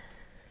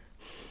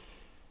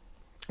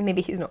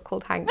 Maybe he's not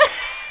called Hank.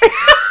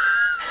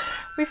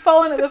 We've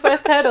fallen at the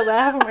first hurdle there,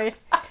 haven't we?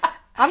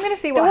 I'm going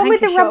to see The what one Hank with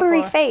the is short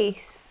rubbery for.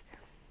 face.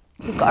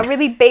 He's got a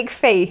really big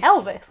face.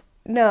 Elvis.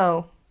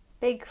 No,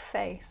 Big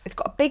face. he's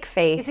got a big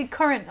face. Is he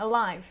current,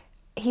 alive?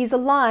 He's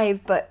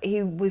alive, but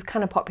he was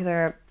kind of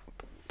popular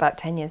about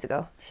 10 years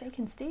ago.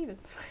 Shakin'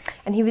 Stevens.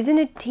 And he was in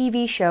a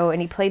TV show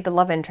and he played the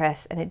love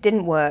interest and it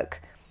didn't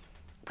work.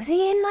 Was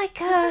he in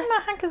like Are you talking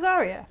about Hank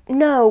Azaria?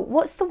 No,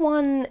 what's the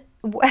one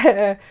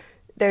where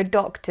they're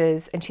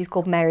doctors and she's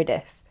called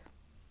Meredith?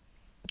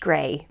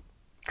 Grey.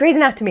 Grey's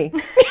Anatomy.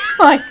 Oh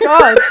my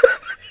god.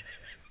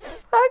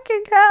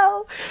 Fucking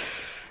hell.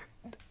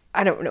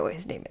 I don't know what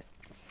his name is.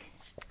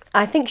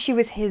 I think she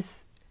was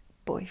his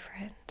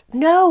boyfriend.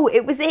 No,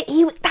 it was it.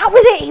 That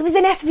was it. He was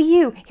in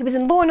SVU. He was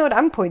in Law and Order.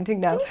 I'm pointing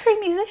now. Did you say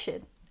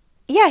musician?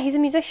 Yeah, he's a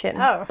musician,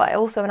 Oh. but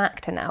also an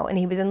actor now. And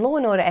he was in Law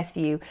and Order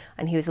SVU,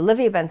 and he was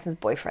Olivia Benson's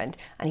boyfriend,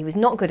 and he was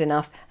not good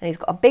enough, and he's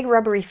got a big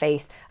rubbery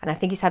face, and I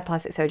think he's had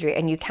plastic surgery,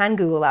 and you can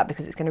Google that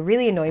because it's going to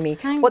really annoy me.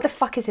 Hank What the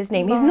fuck is his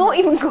name? He's not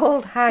even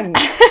called Hank,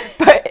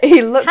 but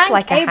he looks Hank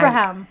like a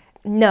Abraham. Hank.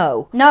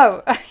 No.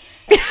 No.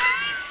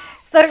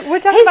 So we're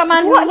talking about a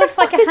man who what looks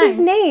the like fuck a is his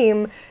Hank.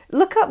 name?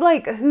 Look up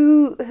like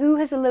who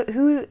has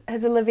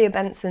Olivia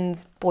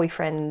Benson's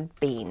boyfriend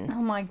been?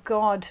 Oh my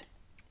god.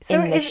 So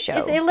In this is show.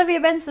 Olivia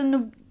Benson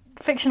the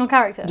fictional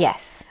character?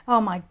 Yes. Oh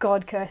my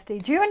god, Kirsty.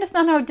 Do you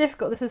understand how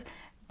difficult this is?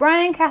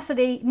 Brian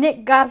Cassidy,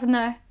 Nick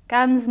Gansner.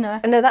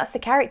 No, that's the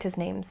characters'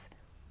 names.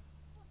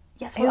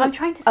 Yes, Who- well, I'm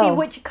trying to see oh.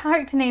 which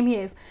character name he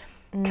is.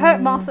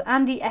 Kurt Moss,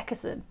 Andy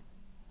Eckerson.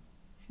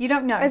 You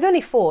don't know? There's only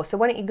 4, so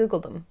why don't you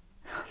Google them?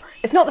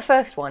 It's not the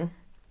first one.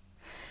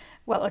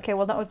 Well, okay,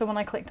 well, that was the one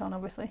I clicked on,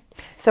 obviously.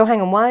 So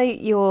hang on, while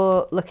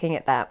you're looking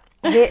at that,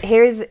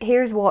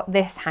 here's what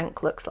this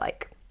Hank looks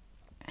like.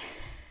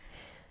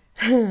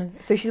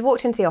 So she's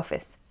walked into the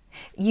office.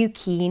 You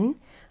keen?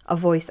 A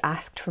voice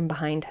asked from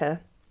behind her.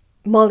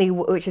 Molly,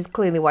 which is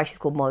clearly why she's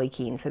called Molly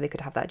Keane, so they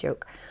could have that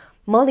joke.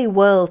 Molly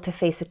whirled to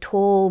face a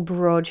tall,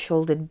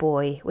 broad-shouldered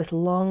boy with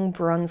long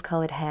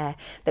bronze-coloured hair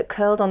that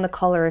curled on the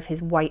collar of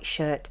his white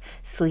shirt,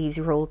 sleeves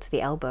rolled to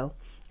the elbow.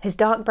 His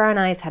dark brown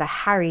eyes had a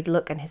harried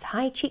look and his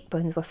high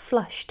cheekbones were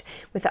flushed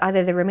with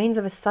either the remains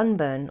of a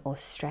sunburn or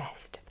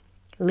stressed.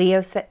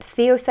 Theo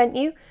sent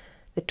you?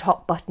 The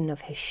top button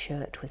of his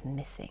shirt was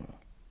missing.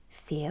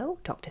 Theo?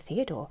 Dr.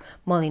 Theodore?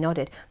 Molly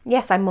nodded.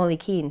 Yes, I'm Molly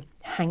Keane.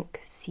 Hank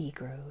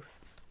Seagrove.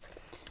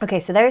 Okay,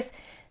 so there's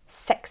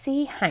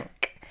Sexy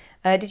Hank.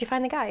 Did you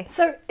find the guy?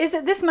 So, is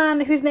it this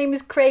man whose name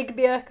is Craig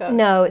Bierko?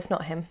 No, it's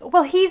not him.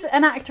 Well, he's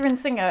an actor and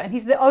singer, and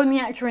he's the only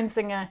actor and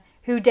singer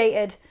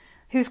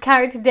whose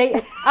character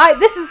dated.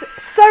 This is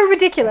so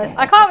ridiculous.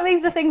 I can't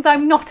believe the things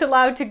I'm not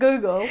allowed to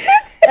Google,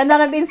 and then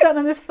I've been sat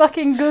on this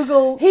fucking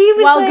Google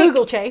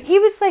Google chase. He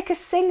was like a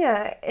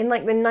singer in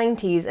like the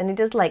 90s, and he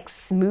does like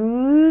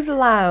Smooth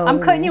Lounge. I'm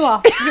cutting you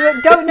off.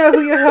 You don't know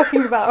who you're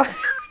talking about.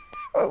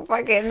 Oh,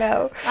 fucking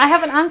no. I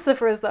have an answer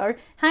for us though.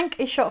 Hank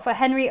is short for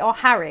Henry or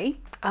Harry,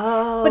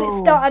 Oh. but it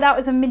started out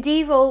as a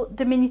medieval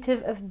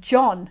diminutive of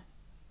John.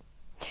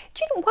 Do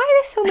you know why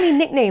are there so many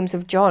nicknames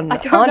of John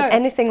that don't aren't know.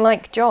 anything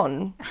like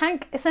John?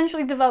 Hank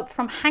essentially developed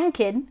from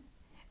Hankin,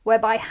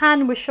 whereby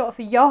Han was short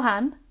for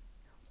Johann,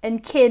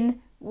 and Kin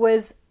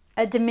was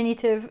a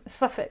diminutive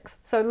suffix,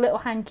 so little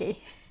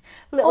Hanky,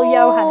 little Oh.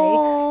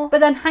 Johanny. But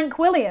then Hank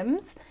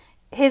Williams,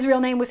 his real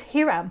name was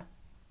Hiram.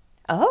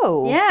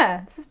 Oh.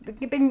 Yeah, this has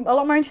been a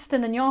lot more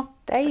interesting than your.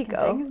 There you fucking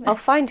go. thing, isn't it? I'll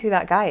find who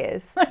that guy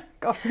is.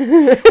 God,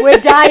 we're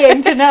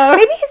dying to know.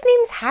 Maybe his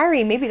name's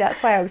Harry. Maybe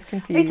that's why I was Are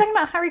you confused. talking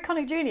about Harry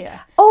Connick Jr.?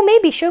 Oh,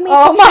 maybe. Show me a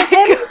Oh picture my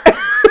of him.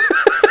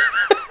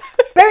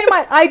 god! Bearing in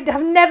mind, I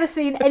have never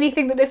seen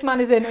anything that this man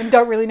is in and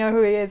don't really know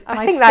who he is, and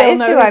I think still that is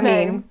know who his I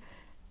name. mean.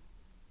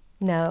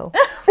 No.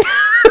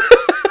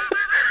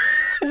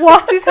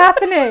 What is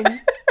happening?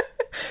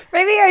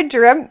 Maybe I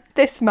dreamt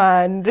this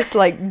man, this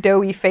like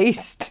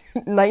doughy-faced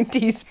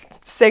 90s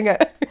singer.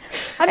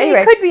 I mean,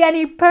 Anyway. it could be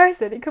any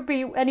person. It could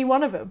be any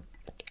one of them.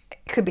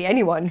 Could be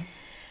anyone.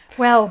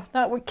 Well,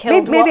 that would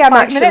kill. Maybe I'm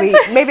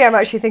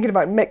actually thinking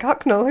about Mick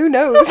Hucknall. Who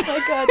knows? Oh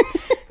my god!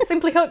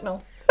 Simply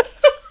Hucknall.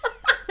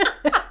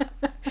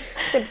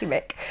 Simply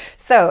Mick.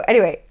 So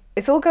anyway,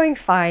 it's all going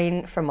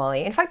fine for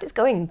Molly. In fact, it's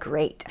going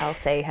great, I'll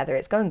say, Heather.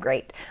 It's going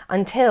great.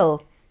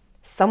 Until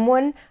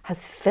someone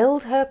has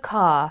filled her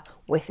car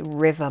with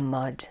river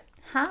mud.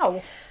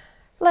 How?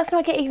 Let's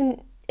not get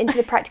even into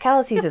the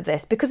practicalities of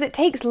this, because it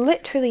takes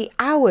literally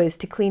hours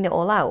to clean it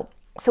all out.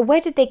 So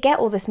where did they get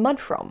all this mud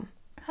from?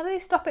 How do they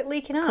stop it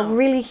leaking A out?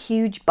 really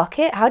huge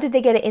bucket? How did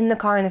they get it in the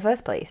car in the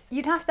first place?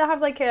 You'd have to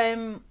have like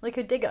a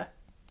digger.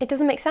 It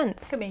doesn't make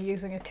sense. Look at me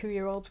using a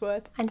 2-year-old's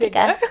word. A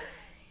digger.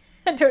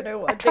 I don't know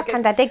what A truck digger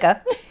and is. a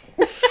digger.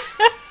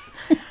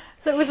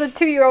 So it was a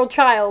 2-year-old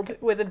child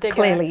with a digger.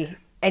 Clearly.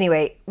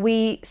 Anyway,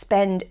 we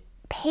spend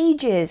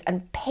pages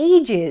and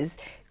pages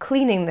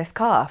cleaning this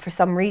car for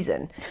some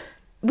reason.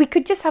 We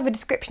could just have a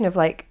description of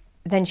like,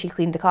 then she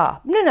cleaned the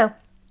car. No.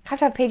 Have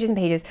to have pages and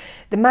pages.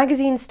 The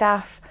magazine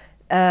staff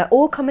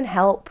all come and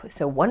help.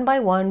 So one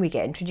by one, we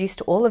get introduced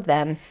to all of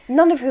them,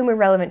 none of whom are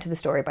relevant to the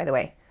story, by the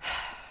way.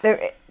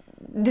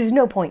 There's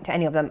no point to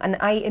any of them. And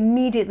I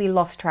immediately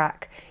lost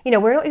track. You know,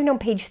 we're not even on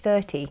page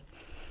 30.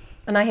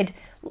 And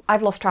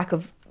I've lost track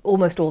of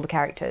almost all the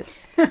characters.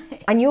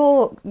 And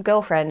your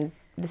girlfriend,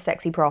 the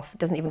sexy prof,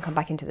 doesn't even come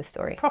back into the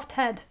story. Prof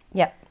Ted.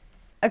 Yep.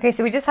 Okay,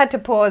 so we just had to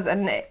pause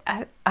and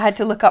I had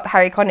to look up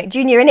Harry Connick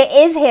Jr. and it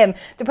is him.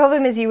 The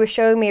problem is you were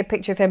showing me a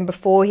picture of him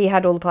before he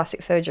had all the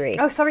plastic surgery.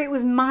 Oh, sorry, it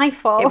was my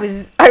fault.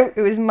 It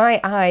was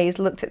my eyes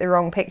looked at the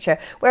wrong picture.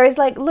 Whereas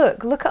like,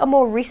 look at a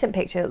more recent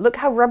picture. Look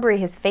how rubbery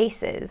his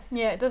face is.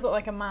 Yeah, it does look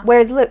like a mask.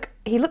 Whereas look,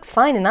 he looks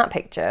fine in that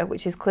picture,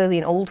 which is clearly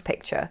an old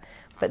picture.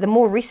 But the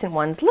more recent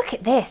ones, look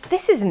at this.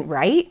 This isn't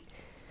right.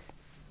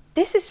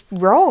 This is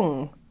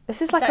wrong. This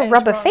is like That a is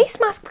rubber wrong. face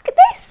mask. Look at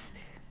this.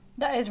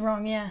 That is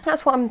wrong, yeah.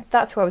 That's what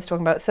I was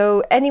talking about.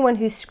 So anyone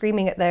who's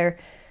screaming at their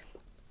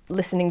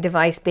listening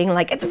device being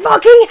like, it's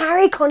fucking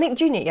Harry Connick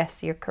Jr.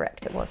 Yes, you're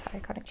correct. It was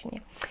Harry Connick Jr.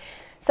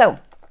 So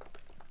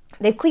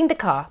they've cleaned the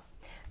car.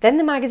 Then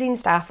the magazine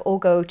staff all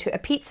go to a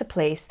pizza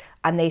place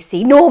and they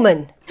see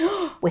Norman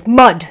with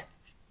mud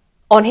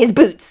on his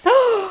boots.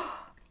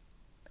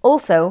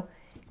 Also,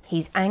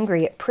 he's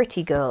angry at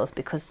pretty girls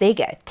because they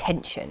get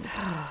attention.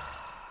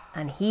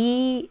 And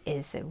he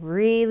is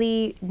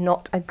really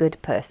not a good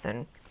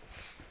person.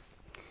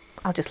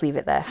 I'll just leave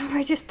it there.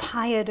 We're just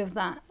tired of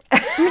that.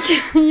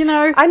 You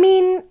know? I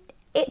mean,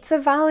 it's a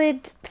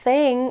valid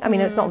thing. I mean,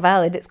 it's not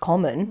valid, it's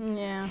common.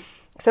 Yeah.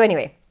 So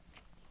anyway,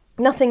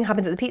 nothing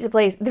happens at the pizza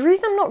place. The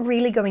reason I'm not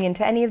really going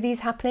into any of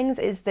these happenings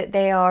is that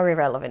they are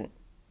irrelevant,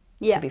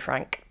 Yeah. to be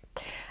frank.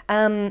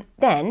 Then,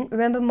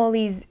 remember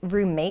Molly's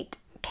roommate,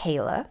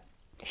 Kayla?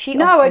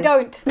 No, I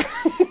don't.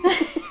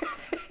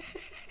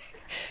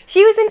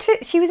 She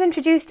was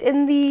introduced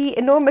in the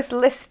enormous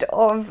list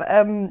of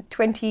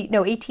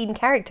 18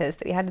 characters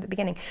that we had at the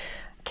beginning.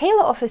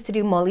 Kayla offers to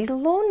do Molly's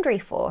laundry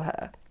for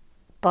her,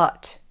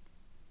 but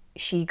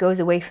she goes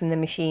away from the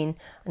machine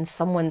and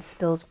someone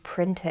spills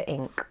printer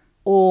ink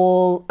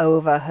all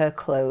over her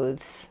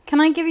clothes.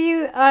 Can I give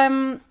you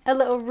a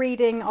little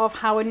reading of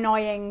how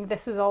annoying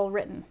this is all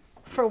written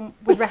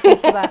with reference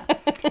to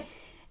that?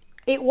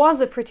 It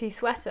was a pretty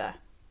sweater.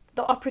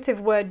 The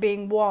operative word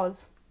being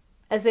was.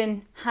 As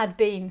in, had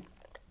been.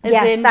 As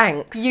Yeah, in,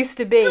 thanks. used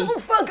to be. Oh,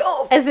 fuck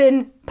off! As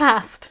in,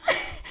 past.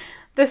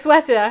 The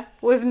sweater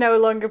was no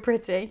longer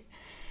pretty.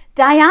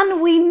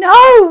 Diane, we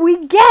know,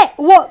 we get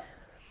what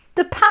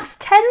the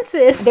past tense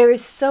is. There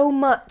is so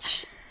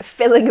much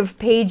filling of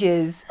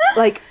pages.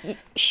 Like,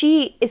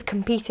 she is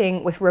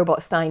competing with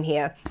Robot Stein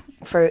here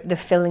for the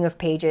filling of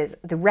pages,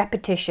 the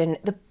repetition,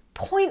 the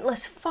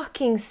pointless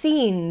fucking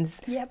scenes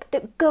Yep.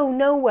 that go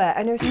nowhere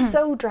and are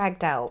so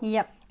dragged out.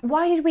 Yep.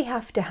 Why did we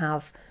have to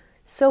have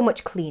so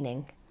much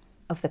cleaning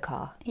of the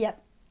car?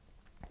 Yep.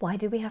 Why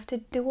did we have to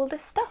do all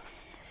this stuff?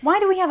 Why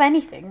do we have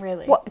anything,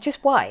 really? What?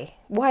 Just why?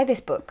 Why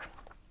this book?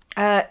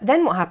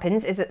 Then what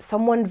happens is that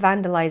someone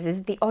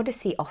vandalizes the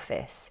Odyssey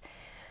office.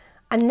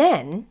 And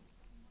then,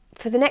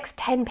 for the next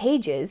 10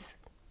 pages,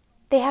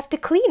 they have to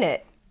clean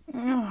it.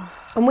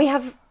 And we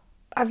have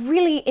a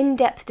really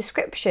in-depth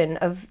description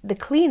of the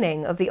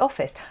cleaning of the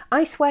office.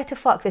 I swear to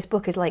fuck, this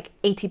book is like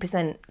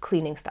 80%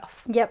 cleaning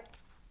stuff. Yep.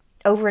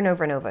 Over and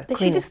over and over. They should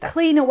cleaning just stuff.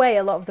 clean away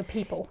a lot of the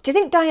people. Do you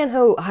think Diane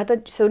Ho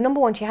had so number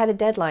one, she had a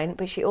deadline,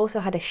 but she also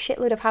had a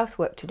shitload of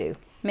housework to do.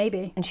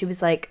 Maybe. And she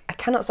was like, I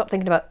cannot stop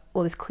thinking about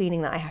all this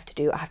cleaning that I have to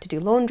do. I have to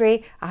do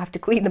laundry. I have to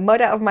clean the mud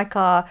out of my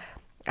car.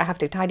 I have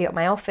to tidy up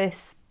my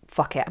office.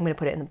 Fuck it, I'm going to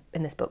put it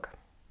in this book.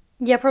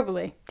 Yeah,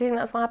 probably. Do you think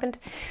that's what happened?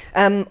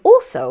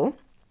 Also,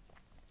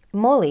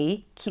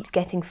 Molly keeps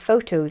getting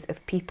photos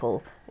of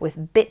people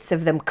with bits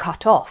of them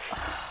cut off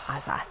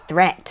as a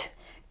threat.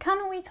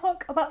 Can we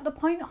talk about the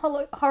point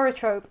horror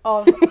trope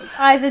of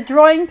either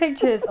drawing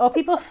pictures or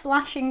people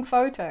slashing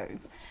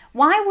photos?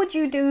 Why would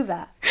you do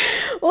that?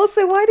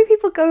 Also, why do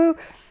people go...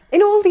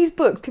 In all these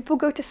books, people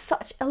go to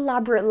such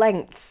elaborate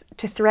lengths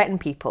to threaten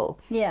people.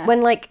 Yeah.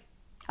 When, like...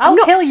 I'll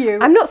kill you.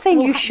 I'm not saying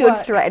will you should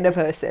work. threaten a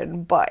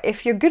person, but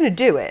if you're going to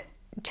do it,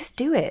 just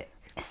do it.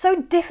 It's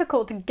so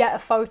difficult to get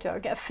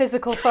a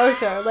physical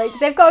photo. Like,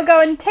 they've got to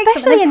go and take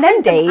Especially something in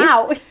them print them days.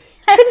 out.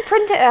 couldn't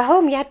print it at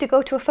home. You had to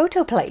go to a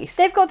photo place.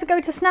 They've got to go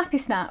to Snappy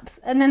Snaps,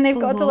 and then they've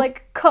got to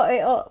like cut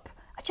it up.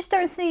 I just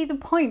don't see the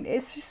point.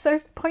 It's just so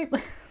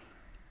pointless.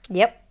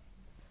 Yep.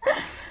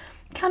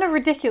 Kind of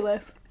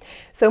ridiculous.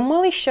 So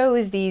Molly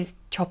shows these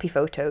choppy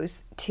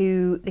photos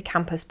to the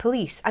campus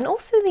police and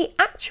also the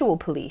actual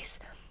police,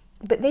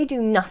 but they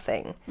do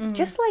nothing.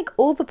 Just like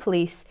all the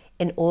police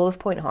in all of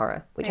Point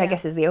Horror, which I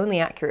guess is the only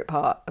accurate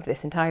part of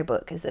this entire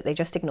book, is that they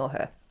just ignore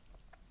her.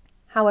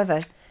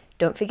 However,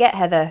 don't forget,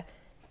 Heather,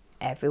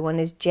 everyone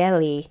is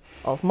jelly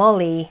of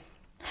Molly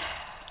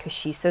because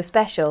she's so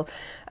special.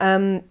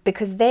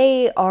 Because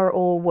they are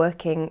all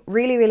working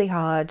really, really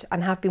hard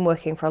and have been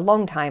working for a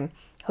long time,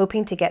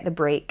 hoping to get the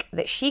break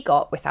that she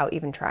got without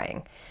even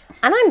trying.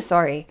 And I'm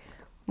sorry,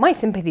 my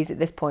sympathies at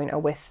this point are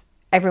with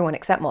everyone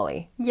except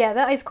Molly. Yeah,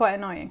 that is quite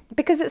annoying.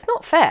 Because it's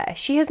not fair.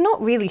 She has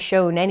not really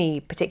shown any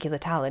particular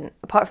talent,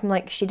 apart from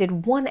like she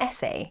did one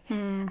essay.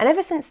 And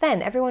ever since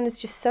then, everyone is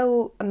just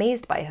so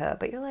amazed by her.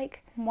 But you're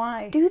like,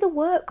 Why? do the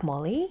work,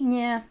 Molly.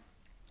 Yeah.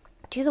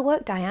 Do the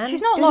work, Diane.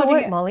 She's not do loading the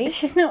work, it. Molly.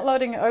 She's not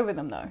loading it over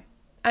them though.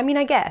 I mean,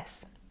 I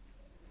guess.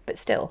 But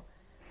still.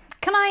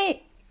 Can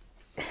I...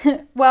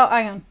 Well,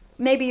 hang on.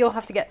 Maybe you'll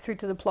have to get through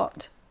to the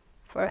plot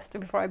first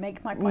before I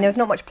make my point. There's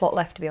not much plot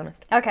left, to be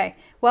honest. Okay.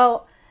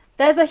 Well,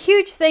 there's a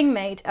huge thing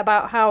made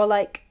about how,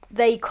 like,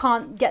 they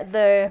can't get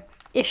the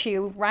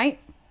issue, right?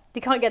 They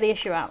can't get the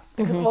issue out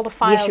because all the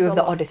files The issue are of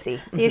the lost. Odyssey.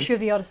 The issue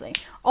of the Odyssey.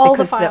 All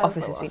Because the files the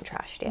office are has been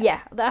lost. trashed, Yeah,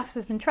 the office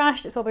has been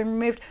trashed. It's all been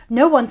removed.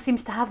 No one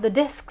seems to have the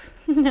discs.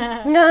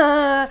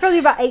 No. It's probably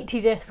about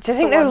 80 discs. Do you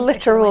think for they're one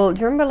literal? issue.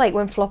 Do you remember like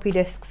when floppy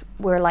disks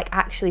were like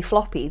actually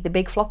floppy, the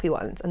big floppy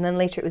ones, and then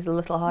later it was the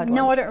little hard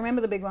No, I ones? don't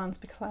remember the big ones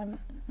because I'm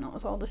not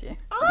as old as you.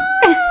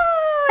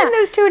 In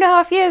those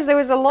 2.5 years, there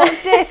was a lot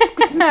of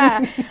discs.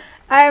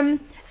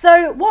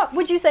 So what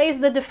would you say is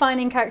the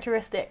defining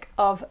characteristic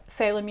of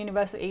Salem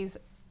University's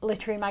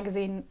literary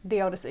magazine,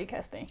 The Odyssey,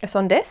 Kirsty? It's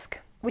on disc.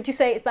 Would you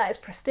say it's that it's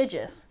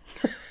prestigious?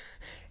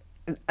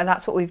 And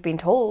that's what we've been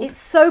told. It's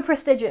so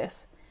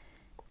prestigious.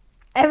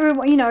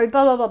 Everyone, you know,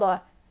 blah, blah, blah, blah.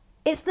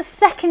 It's the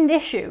second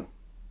issue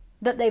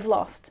that they've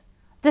lost.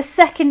 The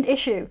second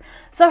issue.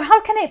 So how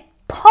can it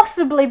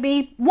possibly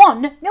be...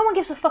 One, no one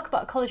gives a fuck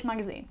about a college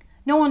magazine.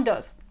 No one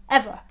does.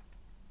 Ever.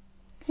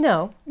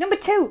 No. Number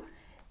two,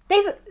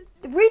 they've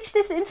reached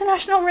this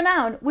international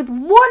renown with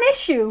one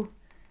issue.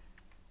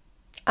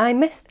 I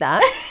missed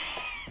that.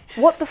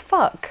 What the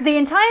fuck? The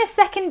entire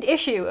second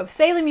issue of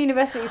Salem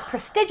University's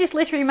prestigious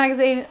literary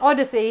magazine,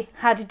 Odyssey,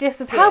 had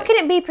disappeared. How can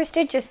it be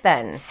prestigious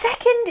then?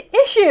 Second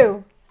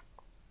issue!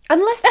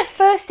 Unless the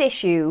first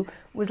issue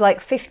was like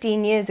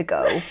 15 years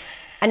ago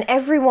and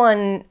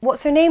everyone...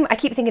 What's her name? I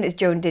keep thinking it's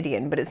Joan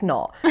Didion, but it's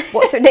not.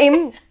 What's her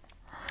name?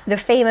 The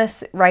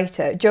famous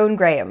writer, Joan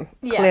Graham.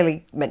 Yeah.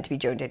 Clearly meant to be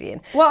Joan Didion.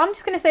 Well, I'm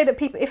just going to say that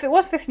people, if it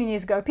was 15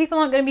 years ago, people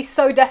aren't going to be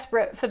so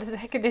desperate for the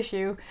second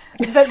issue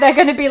that they're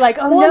going to be like,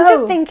 oh Well, no. I'm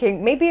just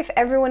thinking, maybe if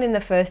everyone in the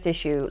first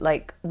issue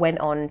like went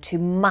on to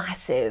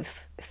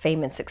massive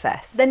fame and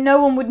success. Then no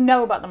one would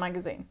know about the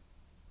magazine.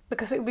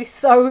 Because it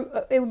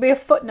would be a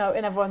footnote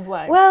in everyone's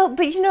lives. Well,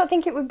 but you don't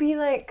think it would be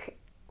like...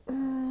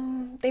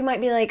 they might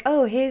be like,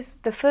 oh, here's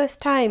the first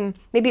time.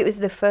 Maybe it was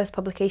the first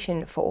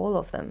publication for all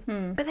of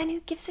them. But then who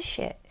gives a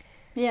shit?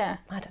 Yeah.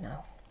 I don't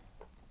know.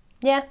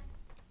 Yeah.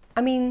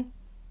 I mean,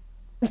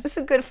 this is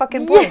a good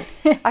fucking point.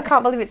 I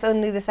can't believe it's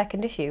only the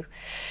second issue.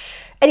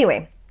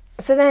 Anyway,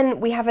 so then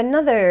we have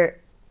another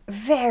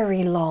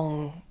very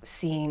long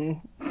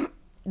scene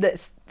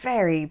that's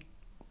very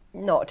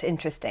not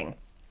interesting.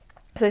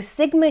 So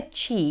Sigma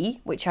Chi,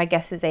 which I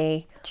guess is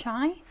a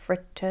Chai?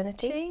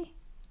 fraternity.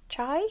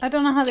 Chi? I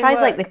don't know how they Chai's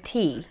work. like the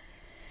tea.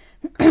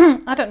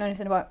 I don't know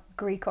anything about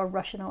Greek or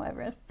Russian or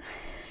whatever it is.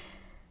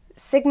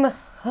 Sigma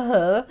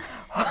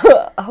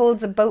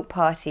holds a boat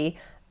party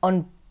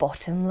on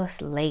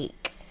Bottomless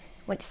Lake,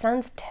 which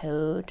sounds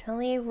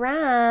totally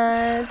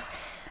rad.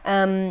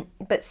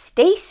 But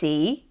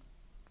Stacy,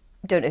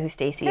 don't know who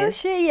Stacy Who's is.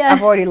 she? Yeah.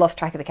 I've already lost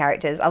track of the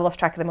characters. I lost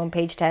track of them on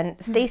page 10.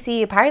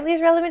 Stacy apparently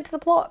is relevant to the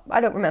plot.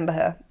 I don't remember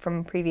her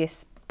from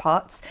previous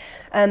parts.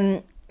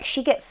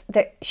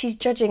 She's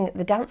judging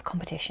the dance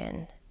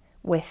competition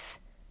with,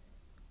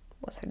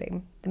 what's her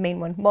name? The main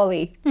one,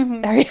 Molly,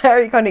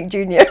 Harry Connick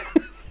Jr.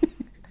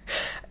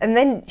 And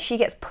then she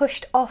gets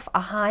pushed off a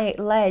high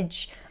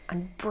ledge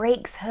and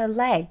breaks her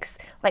legs,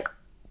 like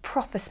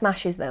proper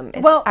smashes them.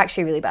 It's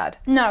actually really bad.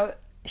 No,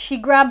 she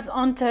grabs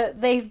onto...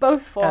 They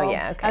both fall. Oh,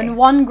 yeah, okay. And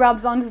one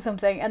grabs onto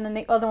something and then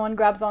the other one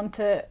grabs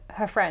onto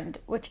her friend,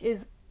 which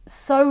is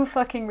so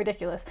fucking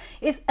ridiculous.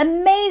 It's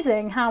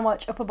amazing how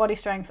much upper body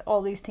strength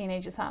all these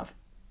teenagers have.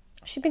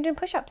 She's been doing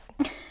push-ups.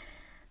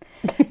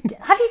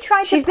 Have you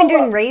tried She's to been pull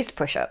doing up... raised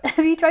push-ups.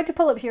 Have you tried to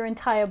pull up your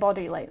entire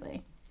body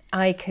lately?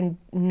 I can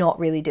not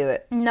really do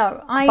it.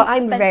 No, But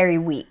I'm very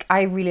weak.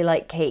 I really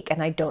like cake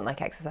and I don't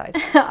like exercise.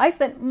 I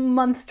spent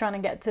months trying to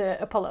get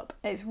to a pull-up.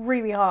 It's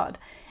really hard.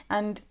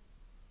 And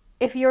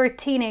if you're a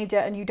teenager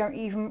and you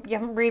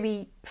haven't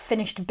really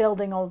finished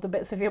building all the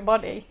bits of your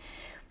body,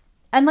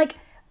 and like,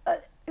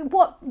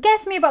 what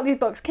gets me about these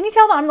books, can you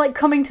tell that I'm like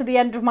coming to the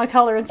end of my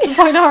tolerance for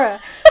point horror?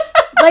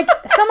 Like,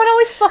 someone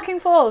always fucking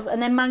falls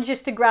and then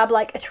manages to grab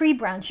like a tree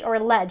branch or a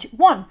ledge.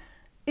 One,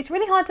 it's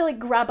really hard to like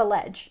grab a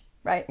ledge,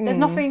 right? There's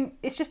nothing,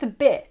 it's just a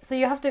bit. So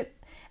you have to,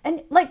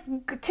 and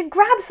like to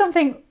grab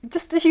something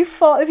just as you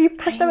fall, if you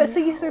pushed over it, so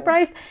you're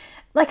surprised.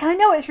 Like, I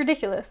know it's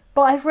ridiculous,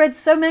 but I've read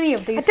so many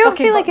of these. I don't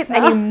feel like books it's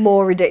now. any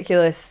more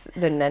ridiculous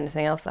than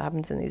anything else that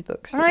happens in these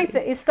books. Really. Right,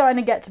 it's starting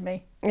to get to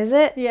me. Is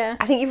it? Yeah.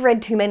 I think you've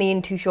read too many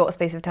in too short a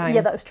space of time. Yeah,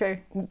 that's true.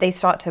 They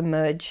start to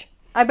merge.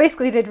 I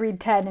basically did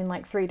read 10 in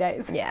like 3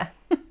 days. Yeah.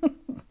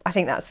 I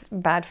think that's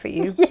bad for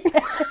you.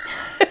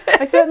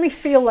 I certainly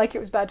feel like it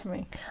was bad for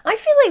me. I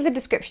feel like the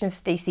description of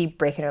Stacey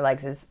breaking her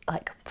legs is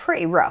like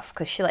pretty rough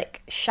because she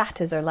like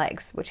shatters her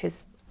legs, which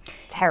is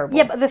terrible.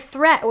 Yeah, but the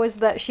threat was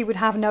that she would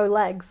have no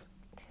legs.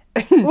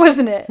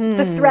 Wasn't it?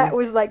 The threat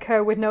was like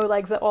her with no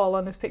legs at all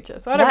on this picture.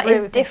 So I don't that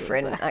really is think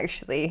different, it was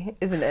actually,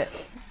 isn't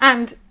it?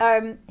 And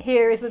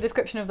here is the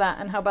description of that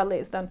and how badly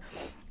it's done.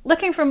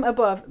 Looking from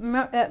above,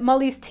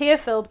 Molly's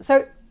tear-filled...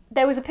 So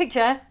there was a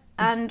picture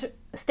and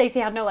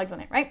Stacey had no legs on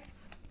it, right?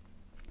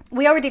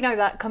 We already know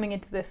that coming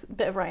into this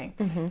bit of writing.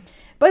 Mm-hmm.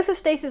 Both of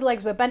Stacey's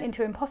legs were bent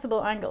into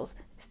impossible angles.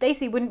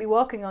 Stacey wouldn't be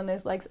walking on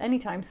those legs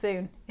anytime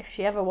soon, if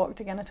she ever walked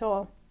again at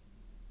all.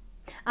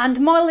 And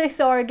Molly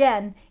saw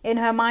again, in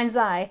her mind's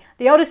eye,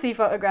 the Odyssey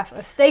photograph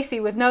of Stacey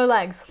with no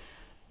legs.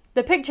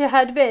 The picture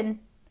had been,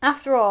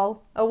 after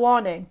all, a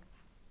warning.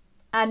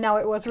 And now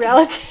it was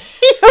reality.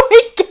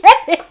 We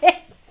get it!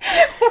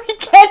 We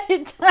get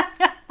it!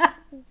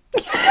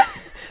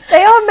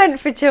 They are meant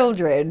for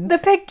children. The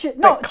picture,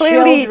 but not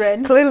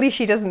children. Clearly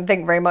she doesn't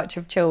think very much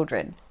of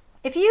children.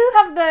 If you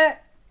have the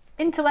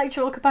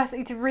intellectual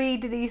capacity to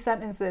read these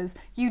sentences,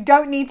 you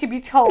don't need to be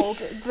told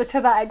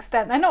to that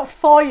extent. They're not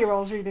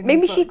 4-year-olds reading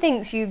Maybe these she books.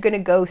 thinks you're going to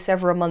go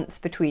several months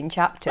between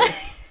chapters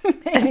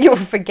and you'll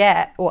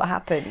forget what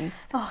happens.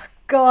 Oh,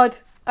 God.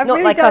 I Not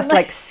really like don't us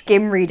like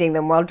skim reading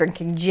them while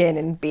drinking gin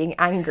and being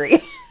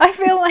angry. I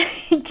feel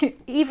like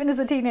even as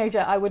a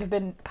teenager, I would have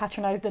been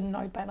patronised and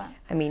annoyed by that.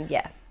 I mean,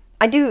 yeah.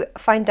 I do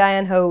find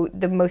Diane Ho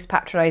the most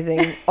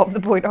patronising of the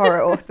point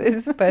horror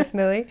authors,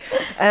 personally.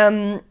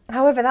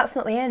 However, that's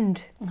not the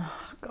end.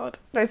 Oh, God.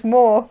 There's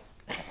more.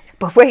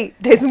 But wait,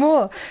 there's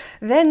more.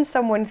 Then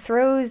someone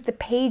throws the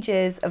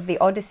pages of the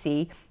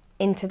Odyssey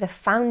into the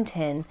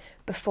fountain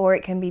before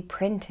it can be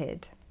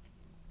printed.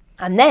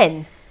 And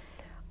then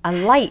a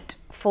light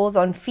falls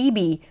on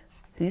Phoebe.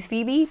 Who's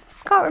Phoebe?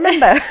 Can't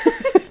remember.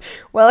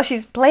 Well,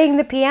 she's playing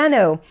the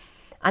piano.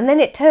 And then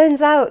it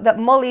turns out that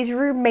Molly's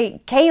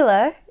roommate,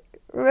 Kayla,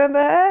 remember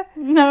her?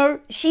 No.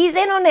 She's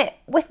in on it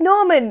with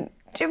Norman.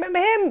 Do you remember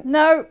him?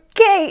 No.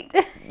 Kate.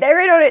 They're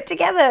in on it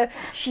together.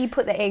 She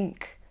put the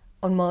ink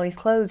on Molly's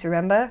clothes,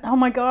 remember? Oh,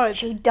 my God.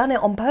 She'd done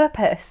it on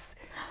purpose.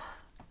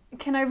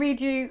 Can I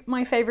read you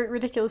my favourite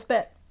ridiculous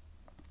bit?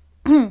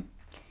 I'm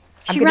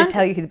going to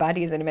tell you who the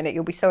baddie is in a minute.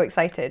 You'll be so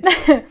excited.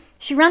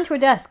 She ran to her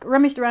desk,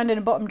 rummaged around in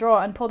a bottom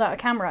drawer and pulled out a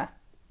camera.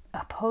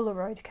 A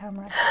Polaroid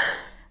camera.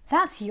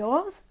 That's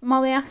yours?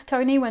 Molly asked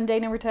Tony when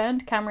Dana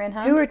returned, camera in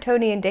hand. Who are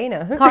Tony and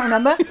Dana? Can't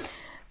remember.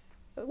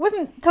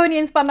 Wasn't Tony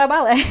in Spandau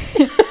Ballet?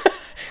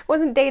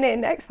 Wasn't Dana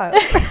in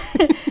X-Files?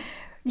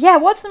 Yeah,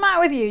 what's the matter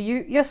with you?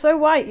 You're so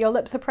white, your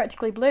lips are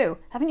practically blue.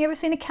 Haven't you ever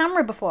seen a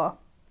camera before?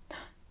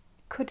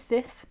 Could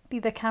this be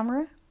the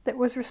camera that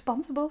was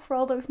responsible for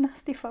all those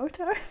nasty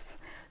photos?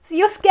 So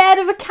you're scared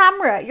of a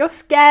camera. You're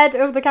scared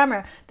of the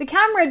camera. The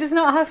camera does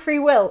not have free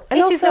will. And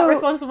It is not also-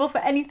 responsible for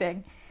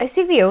anything. Is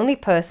he the only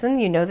person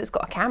you know that's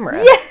got a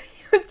camera?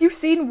 Yeah, you've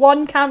seen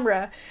one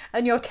camera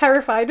and you're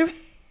terrified of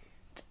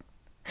it.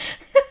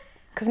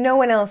 Because no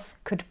one else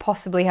could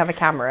possibly have a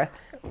camera.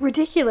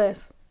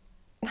 Ridiculous.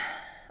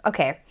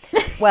 Okay.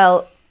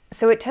 Well,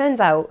 so it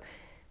turns out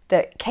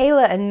that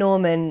Kayla and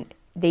Norman,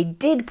 they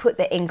did put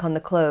the ink on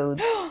the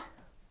clothes,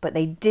 but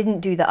they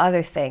didn't do the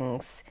other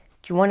things.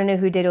 Do you want to know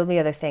who did all the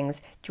other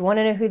things? Do you want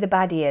to know who the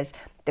baddie is?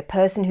 The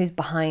person who's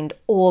behind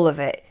all of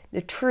it.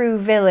 The true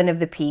villain of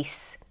the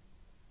piece.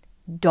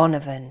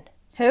 Donovan.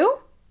 Who?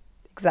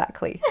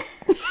 Exactly.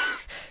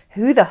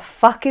 Who the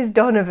fuck is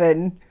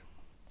Donovan?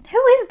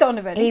 Who is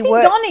Donovan? He Is he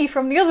wor- Donnie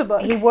from the other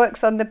book? He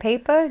works on the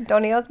paper,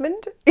 Donny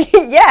Osmond.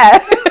 Yeah.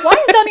 Why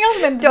is Donnie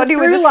Osmond Donny the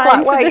with through his line flat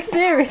for whites. this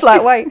series?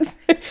 Flat whites.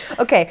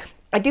 Okay,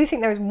 I do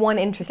think there is one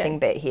interesting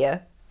bit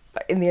here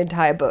in the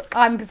entire book.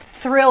 I'm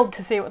thrilled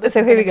to see what this So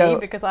is here going we to go.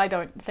 be because I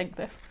don't think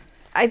this.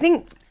 I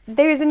think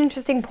there is an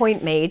interesting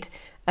point made,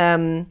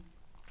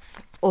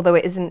 although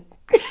it isn't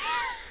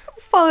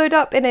followed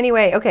up in any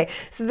way. Okay,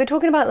 so they're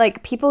talking about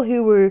like people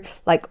who were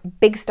like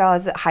big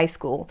stars at high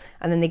school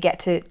and then they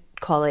get to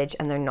college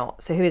and they're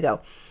not. So here we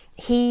go.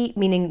 He,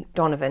 meaning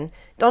Donovan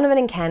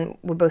and Ken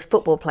were both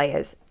football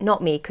players.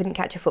 Not me, couldn't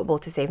catch a football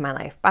to save my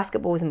life.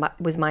 Basketball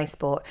was my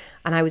sport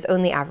and I was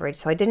only average,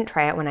 so I didn't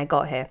try out when I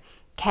got here.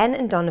 Ken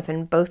and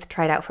Donovan both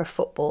tried out for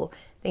football.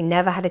 They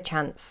never had a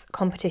chance.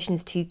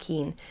 Competition's too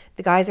keen.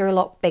 The guys are a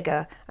lot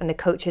bigger and the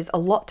coach is a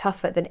lot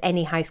tougher than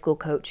any high school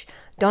coach.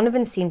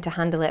 Donovan seemed to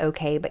handle it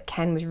okay, but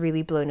Ken was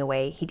really blown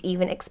away. He'd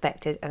even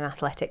expected an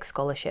athletic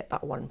scholarship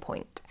at one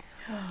point.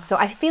 So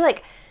I feel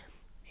like,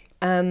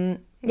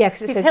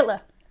 because it He's says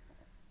Hitler.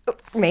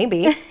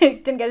 maybe.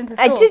 Didn't get into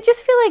I school. did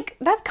just feel like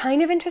that's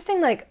kind of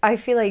interesting. Like, I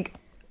feel like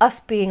us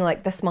being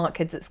like the smart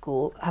kids at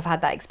school have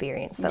had that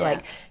experience that Yeah.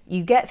 like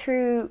you get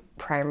through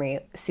primary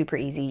super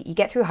easy, you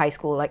get through high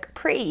school like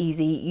pretty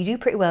easy, you do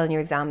pretty well in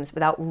your exams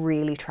without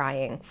really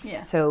trying.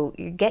 Yeah. So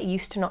you get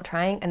used to not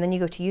trying, and then you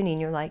go to uni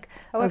and you're like,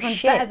 oh everyone's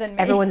shit, better than me.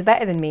 everyone's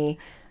better than me.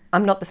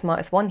 I'm not the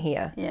smartest one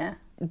here. Yeah.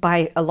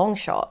 By a long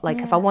shot. Like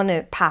if I want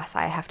to pass,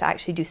 I have to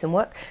actually do some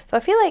work. So I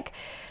feel like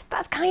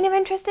that's kind of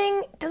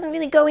interesting. It doesn't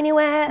really go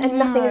anywhere and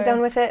nothing is done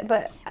with it.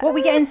 But What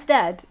we get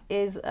instead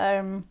is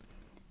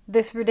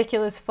this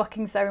ridiculous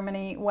fucking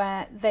ceremony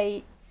where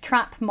they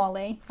trap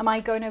Molly. Am I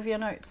going over your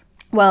notes?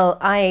 well,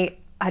 I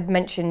had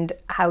mentioned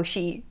how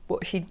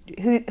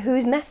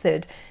whose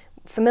method,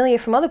 familiar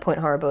from other point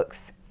horror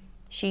books,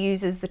 she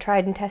uses the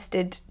tried and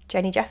tested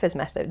Jenny Jeffers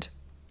method.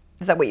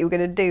 Is that what you were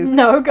going to do?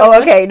 No, go Oh,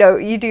 on. okay. No,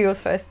 you do yours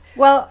first.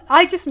 Well,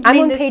 I just I'm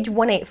mean on this- page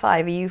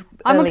 185. Are you?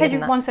 I'm on earlier page than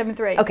that?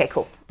 173. Okay,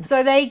 cool.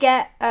 So they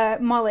get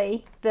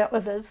Molly, the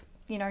others,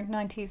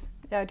 90s,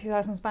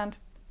 2000s band,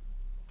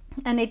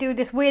 and they do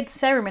this weird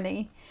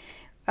ceremony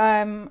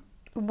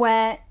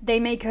where they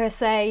make her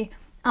say,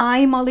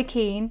 I, Molly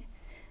Keane,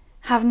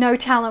 have no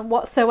talent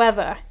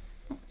whatsoever.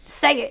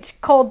 Say it.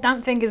 Cold,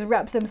 damp fingers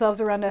wrap themselves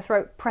around her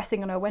throat,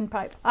 pressing on her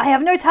windpipe. I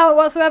have no talent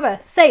whatsoever.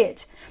 Say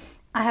it.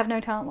 I have no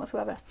talent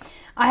whatsoever.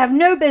 I have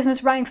no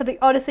business writing for the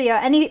Odyssey or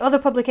any other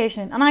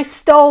publication, and I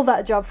stole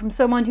that job from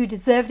someone who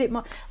deserved it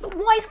more.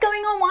 What is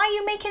going on? Why are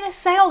you making us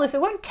say all this?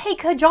 It won't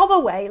take her job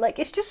away. Like,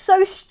 it's just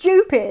so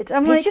stupid.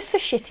 I'm He's like, just a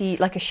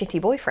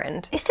shitty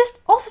boyfriend. it's just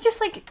also just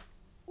like,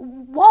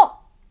 what?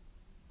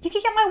 You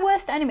could get my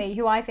worst enemy,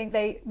 who I think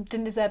they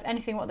didn't deserve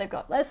anything what they've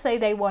got. Let's say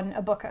they won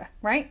a Booker,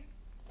 right?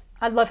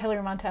 I love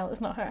Hilary Mantel, it's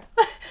not her.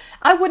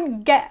 I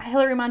wouldn't get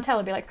Hilary Mantel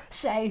and be like,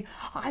 say,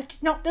 I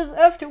did not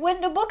deserve to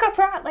win the Booker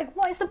Prize. Like,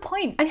 what is the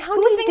point? And how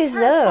Who do is you being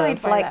satisfied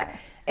deserve? by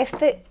Like,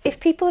 that? if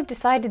people have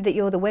decided that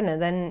you're the winner,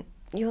 then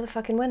you're the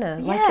fucking winner,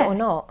 like it Yeah. or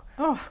not.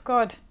 Oh,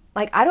 God.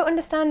 Like, I don't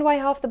understand why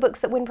half the books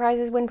that win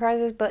prizes,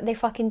 but they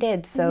fucking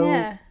did. So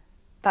Yeah.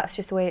 that's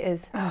just the way it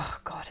is. Oh,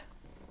 God.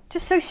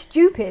 Just so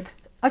stupid.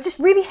 I just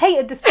really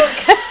hated this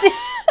podcast.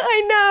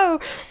 I know.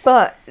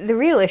 But the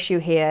real issue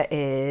here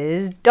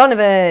is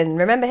Donovan.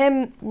 Remember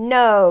him?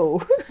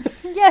 No.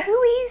 Yeah,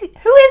 who is he?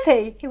 Who is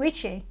he? Who is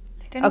she?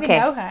 I don't Okay.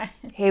 even know her.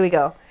 Here we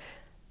go.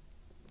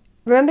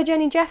 Remember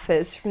Jenny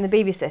Jeffers from The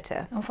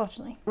Babysitter?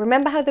 Unfortunately.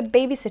 Remember how the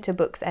Babysitter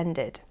books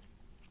ended?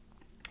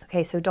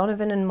 Okay, so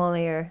Donovan and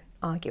Molly are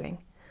arguing.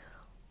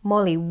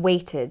 Molly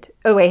waited.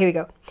 Oh, wait, here we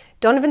go.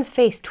 Donovan's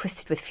face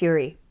twisted with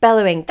fury,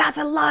 bellowing, "That's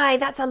a lie!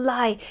 That's a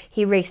lie!"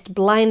 He raced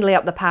blindly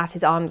up the path,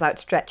 his arms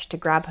outstretched to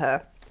grab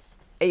her.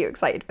 Are you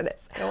excited for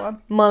this? Go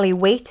on. Molly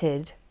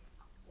waited.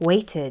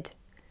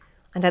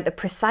 And at the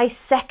precise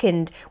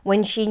second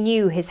when she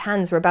knew his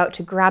hands were about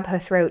to grab her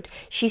throat,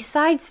 she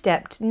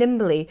sidestepped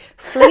nimbly,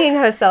 flinging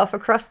herself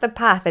across the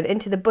path and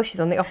into the bushes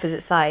on the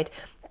opposite side.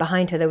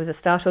 Behind her there was a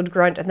startled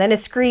grunt and then a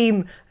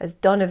scream as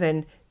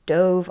Donovan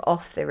dove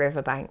off the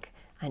riverbank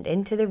and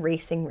into the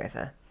racing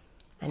river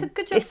and It's a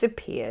good job.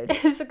 disappeared.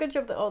 It's a good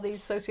job that all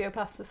these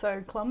sociopaths are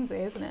so clumsy,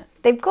 isn't it?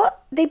 They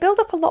build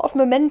up a lot of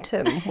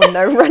momentum when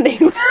they're running.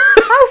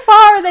 How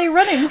far are they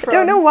running from? I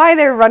don't know why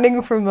they're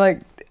running from like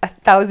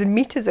 1,000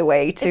 meters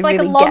away to It's like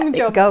really a long get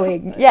jump. it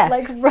going. Yeah,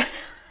 Like, run.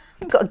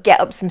 you've got to get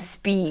up some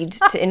speed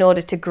in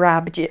order to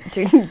grab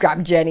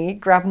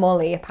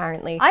Molly.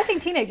 Apparently, I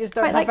think teenagers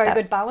don't Quite have like very that.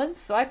 good balance,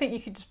 so I think you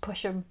could just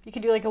push them. You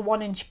could do like a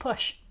 1-inch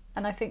push,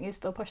 and I think you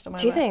still push them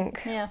over. do you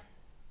think? Yeah.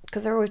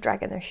 Because they're always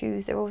dragging their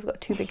shoes. They've always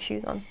got too big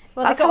shoes on.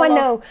 Well, That's they got how I a lot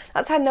know.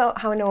 That's how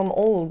I know I'm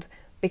old.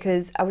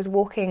 Because I was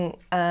walking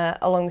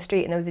along the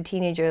street and there was a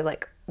teenager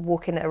like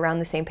walking around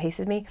the same pace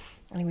as me,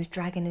 and he was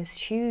dragging his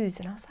shoes,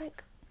 and I was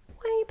like,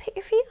 "Why don't you pick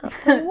your feet up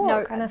and walk?" No,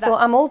 and I that-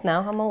 thought, "I'm old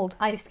now. I'm old."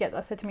 I used to get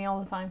that said to me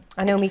all the time.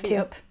 I know, Pick me your feet too.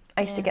 up.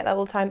 I used to Yeah. get that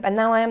all the time, and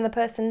now I am the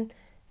person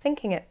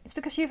thinking it. It's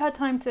because you've had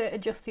time to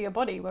adjust to your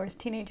body, whereas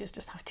teenagers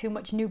just have too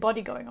much new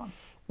body going on.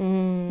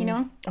 Mm. You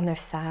know? And they're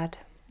sad.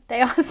 They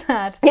are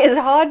sad. It's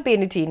hard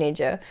being a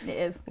teenager. It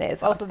is. It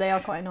is hard. Also, they are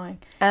quite annoying.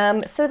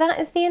 So that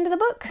is the end of the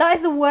book. That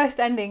is the worst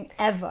ending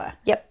ever.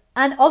 Yep.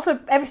 And also,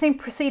 everything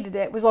preceded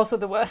it was also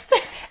the worst.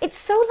 It's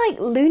so like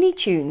Looney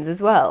Tunes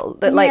as well.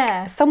 That like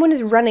Yeah. someone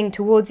is running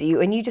towards you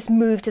and you just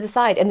move to the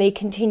side and they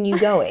continue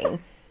going.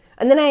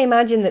 And then I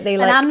imagine that they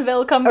like An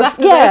anvil comes are-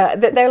 after yeah,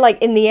 that they're like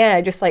in the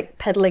air just like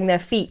pedaling their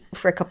feet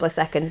for a couple of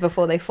seconds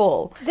before they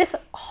fall. This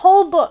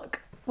whole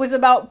book was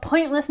about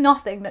pointless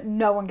nothing that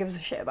no one gives a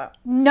shit about.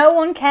 No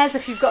one cares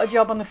if you've got a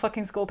job on the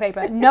fucking school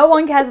paper. No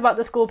one cares about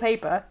the school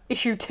paper,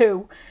 issue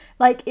 2.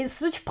 Like, it's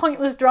such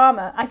pointless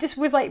drama. I just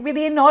was like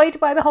really annoyed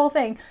by the whole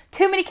thing.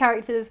 Too many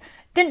characters,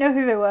 didn't know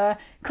who they were,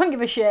 couldn't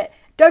give a shit,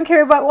 don't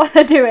care about what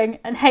they're doing,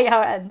 and hate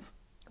how it ends.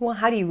 Well,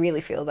 how do you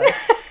really feel though?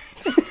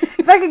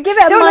 If I could give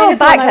it a Don't hold minus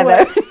one, back, I would.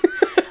 Heather.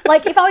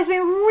 Like, if I was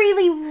being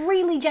really,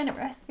 really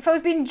generous, if I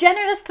was being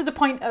generous to the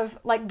point of,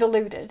 like,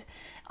 deluded,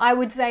 I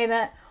would say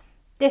that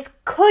this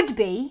could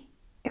be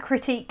a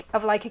critique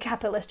of, like, a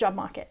capitalist job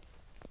market.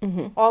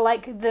 or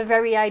like the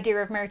very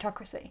idea of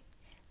meritocracy.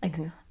 Like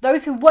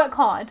those who work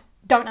hard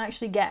don't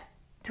actually get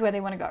to where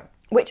they want to go.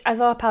 Which, as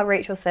our pal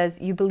Rachel says,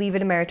 you believe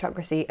in a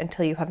meritocracy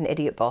until you have an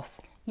idiot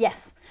boss.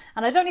 Yes.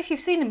 And I don't know if you've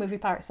seen the movie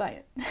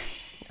Parasite.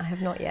 I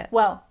have not yet.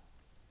 Well,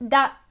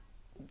 that,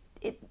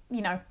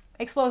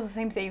 explores the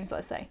same themes,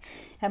 let's say.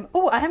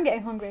 I am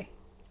getting hungry.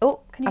 Oh,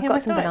 Can you I've hear got my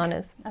some stomach?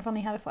 bananas. I've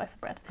only had a slice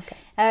of bread.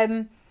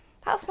 Okay.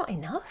 That's not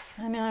enough.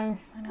 I know.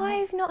 Why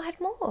have you not had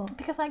more?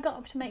 Because I got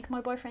up to make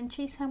my boyfriend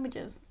cheese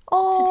sandwiches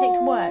Oh. to take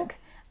to work,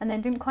 and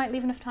then didn't quite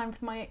leave enough time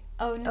for my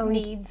own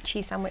needs.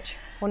 Cheese sandwich.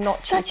 Or not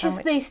Such cheese is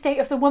sandwich. the state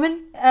of the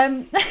woman.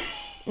 It's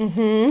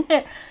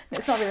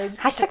not really.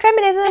 Just Hashtag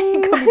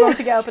feminism. got me wrong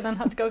to get up and then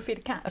had to go feed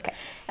a cat. Okay.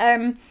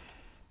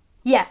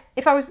 Yeah.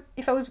 If I was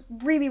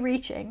really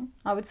reaching,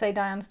 I would say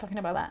Diane's talking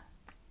about that,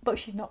 but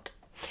she's not.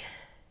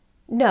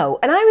 No,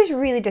 and I was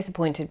really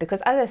disappointed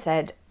because, as I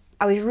said,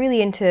 I was really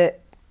into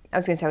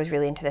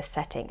this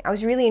setting. I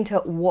was really into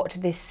what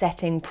this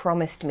setting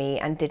promised me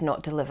and did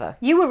not deliver.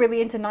 You were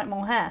really into Night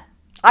Mall hair.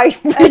 I'm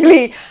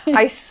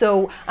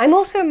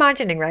also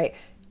imagining, right,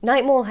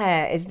 Night Mall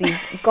hair is these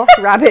goth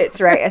rabbits,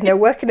 right, and they're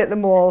working at the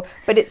mall,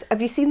 but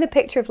have you seen the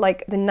picture of,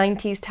 like, the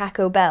 90s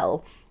Taco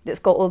Bell that's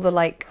got all the,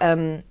 like,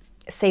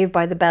 Saved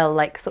by the Bell,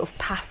 like, sort of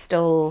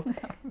pastel... No.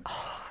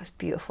 Oh, it's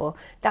beautiful.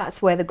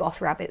 That's where the goth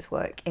rabbits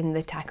work, in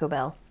the Taco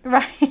Bell.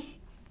 Right.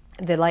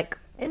 They're, like...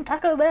 In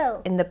Taco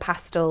Bell. In the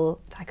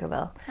pastel Taco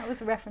Bell. That was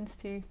a reference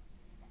to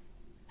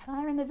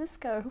Fire in the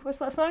Disco. What's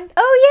that song?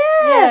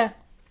 Oh, yeah! Yeah.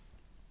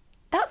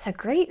 That's a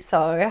great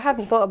song. I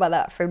haven't thought about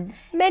that for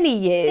many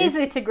years. Is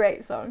it a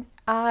great song?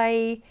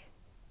 I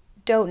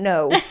don't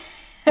know.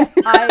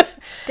 I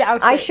doubt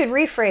it. I should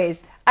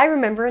rephrase. I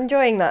remember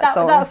enjoying that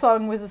song. That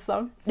song was a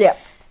song. Yeah.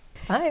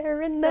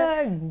 Fire in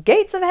the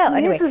gates of hell.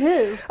 Anyway. Gates of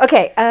hell.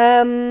 Okay,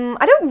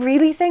 I don't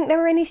really think there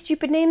were any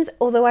stupid names,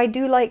 although I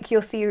do like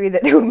your theory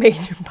that they were made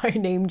by a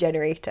name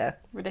generator.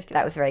 Ridiculous.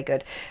 That was very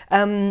good.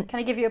 Can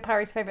I give you a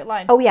Parry's favourite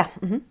line? Oh, yeah.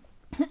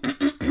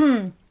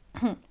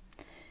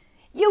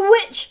 You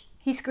witch!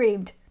 He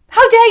screamed.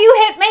 How dare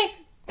you hit me!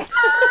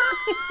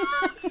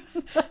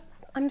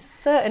 I'm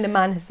certain a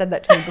man has said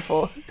that to me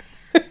before.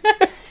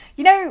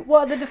 You know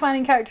what the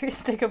defining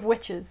characteristic of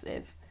witches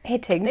is?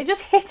 Hitting. They're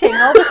just hitting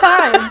all the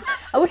time.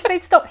 I wish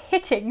they'd stop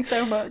hitting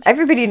so much.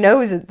 Everybody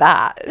knows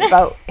that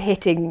about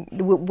hitting,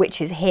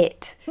 witches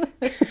hit.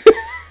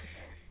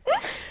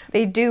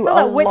 They do It's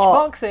a like witch lot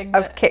boxing,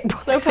 of but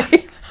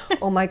kickboxing.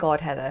 Oh my God,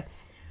 Heather.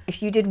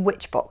 If you did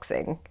witch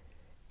boxing,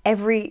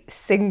 every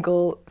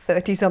single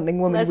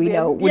 30-something woman we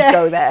know would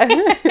go there.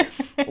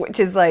 Which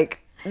is like,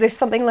 there's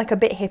something like a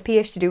bit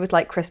hippie-ish to do with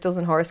like crystals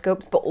and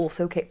horoscopes, but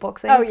also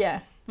kickboxing. Oh,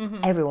 yeah.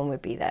 Mm-hmm. Everyone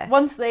would be there.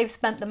 Once they've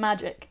spent the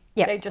magic,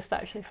 they just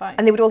actually fight.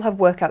 And they would all have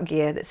workout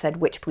gear that said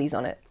witch please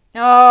on it.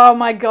 Oh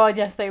my God,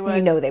 yes they would.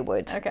 You know they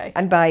would. Okay.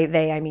 And by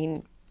they, I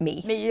mean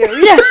me. Me, you,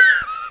 yeah.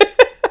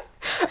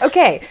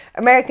 Okay,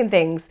 American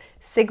things.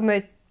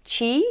 Sigma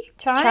Chi?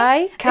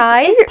 Chai?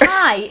 Chi? It's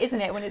pi, isn't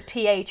it, when it's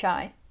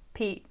P-H-I?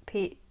 P,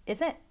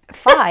 is it?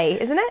 Phi,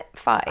 isn't it?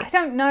 Phi. I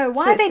don't know.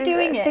 Why are they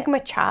doing it? Sigma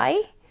Chi?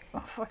 Oh,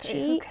 fuck Chi?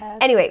 it, who cares?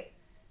 Anyway,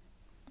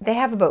 they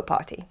have a boat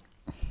party.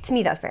 To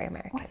me, that's very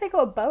American. Why have they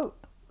got a boat?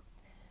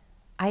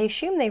 I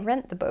assume they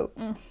rent the boat,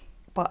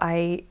 but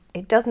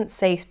it doesn't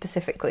say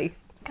specifically.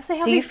 They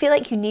have Do you feel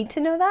like you need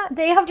to know that?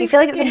 They have Do you feel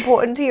like it's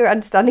important to your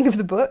understanding of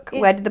the book?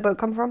 Where did the boat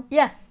come from?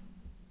 Yeah.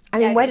 I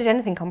mean, where did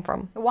anything come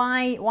from?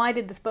 Why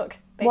did this book,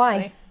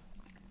 basically?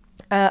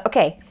 Why?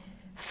 Okay,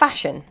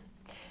 fashion.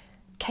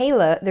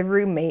 Kayla, the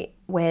roommate,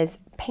 wears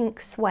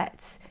pink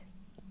sweats.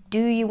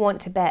 Do you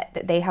want to bet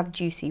that they have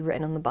juicy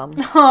written on the bum?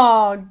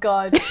 Oh,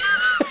 God.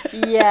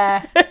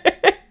 Yeah.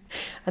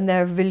 And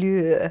they're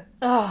velour.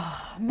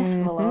 Oh, Miss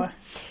Velour.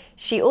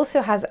 She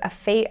also has I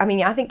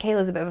think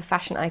Kayla's a bit of a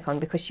fashion icon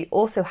because she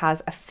also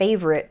has a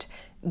favourite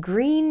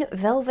green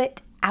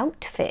velvet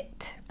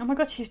outfit. Oh my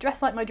God, she's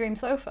dressed like my dream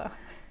sofa.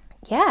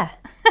 Yeah.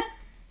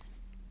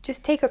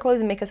 Just take her clothes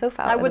and make a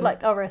sofa out I of would them.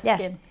 like, her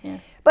skin. Yeah.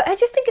 But I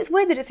just think it's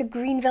weird that it's a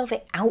green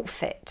velvet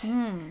outfit.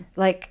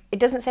 Like, it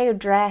doesn't say a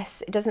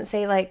dress. It doesn't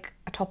say, like,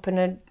 a top and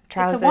a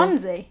trousers.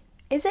 It's a onesie.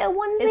 Is it a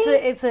onesie?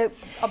 It's a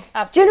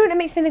absolutely. Do you know what it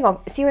makes me think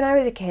of? See, when I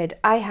was a kid,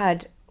 I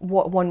had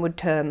what one would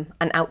term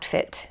an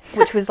outfit,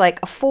 which was like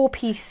a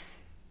 4-piece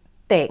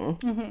thing.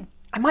 Mm-hmm.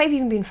 I might have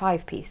even been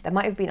 5-piece. There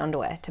might have been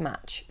underwear to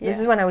match. Yeah. This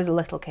is when I was a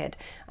little kid.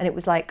 And it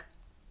was like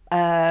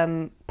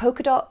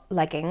polka dot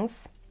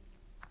leggings,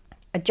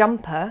 a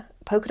jumper,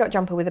 polka dot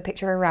jumper with a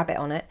picture of a rabbit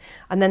on it,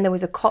 and then there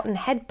was a cotton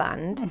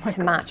headband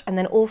to match, and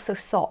then also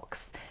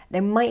socks.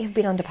 There might have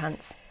been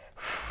underpants.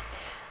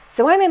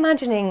 So I'm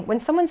imagining, when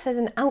someone says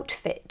an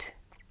outfit,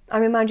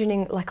 I'm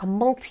imagining like a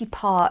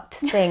multi-part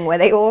thing where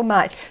they all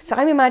match. So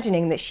I'm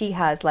imagining that she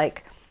has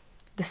like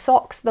the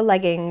socks, the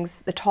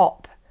leggings, the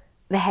top,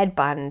 the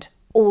headband,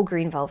 all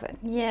green velvet.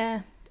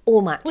 Yeah.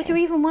 All matching. Would you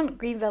even want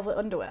green velvet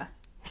underwear?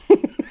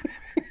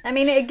 I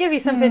mean, it'd give you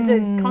something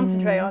to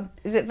concentrate on.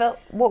 Is it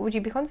what would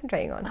you be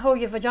concentrating on? How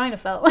your vagina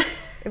felt.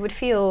 It would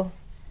feel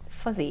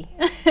fuzzy.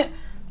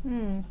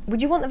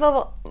 Would you want the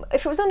velvet?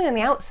 If it was only on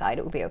the outside,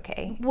 it would be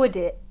okay. Would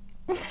it?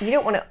 You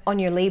don't want it on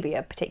your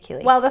labia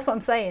particularly. Well, that's what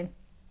I'm saying.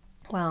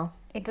 Well,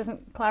 It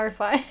doesn't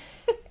clarify.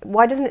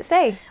 why doesn't it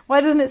say? Why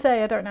doesn't it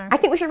say? I don't know. I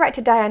think we should write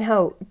to Diane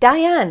Ho.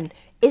 Diane,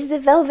 is the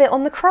velvet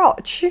on the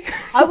crotch?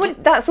 I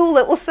would- That's all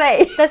it will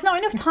say. There's not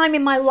enough time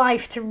in my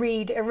life to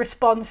read a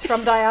response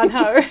from Diane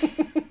Ho.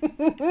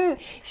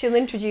 She'll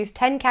introduce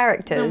 10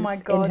 characters Oh my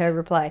God. in her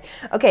reply.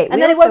 Okay,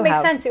 And then it won't make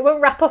sense. It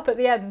won't wrap up at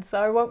the end,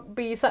 so I won't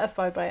be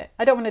satisfied by it.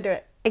 I don't want to do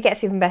it. It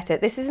gets even better.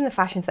 This is in the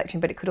fashion section,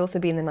 but it could also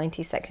be in the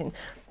 90s section.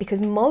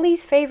 Because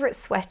Molly's favourite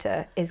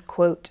sweater is,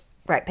 quote,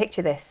 right,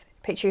 picture this.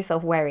 Picture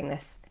yourself wearing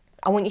this.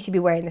 I want you to be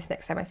wearing this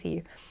next time I see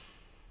you.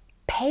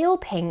 Pale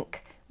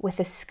pink with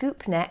a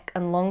scoop neck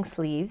and long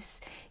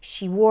sleeves.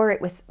 She wore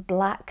it with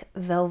black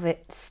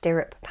velvet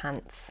stirrup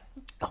pants.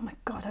 Oh my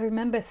God, I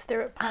remember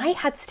stirrup pants.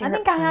 I had stirrup I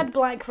think I had pants.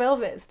 black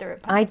velvet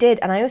stirrup pants. I did,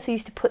 and I also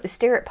used to put the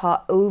stirrup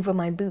part over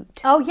my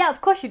boot. Oh yeah, of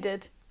course you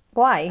did.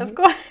 Why? Of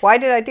course. Why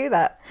did I do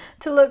that?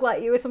 To look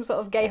like you were some sort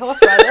of gay horse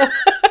rider.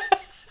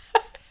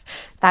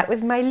 That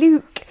was my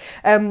look.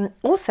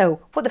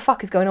 Also, what the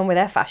fuck is going on with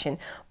their fashion?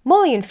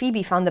 Molly and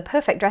Phoebe found the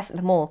perfect dress at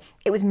the mall.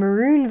 It was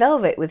maroon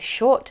velvet with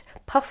short,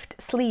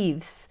 puffed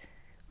sleeves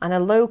and a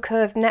low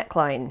curved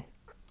neckline.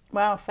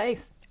 Wow,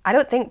 face. I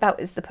don't think that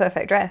was the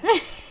perfect dress.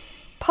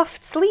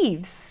 Puffed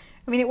sleeves.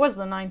 I mean, it was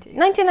the 90s.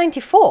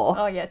 1994?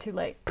 Oh yeah, too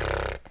late.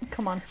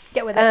 Come on,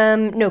 get with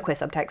it. No queer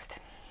subtext.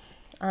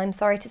 I'm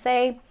sorry to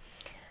say.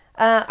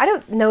 I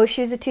don't know if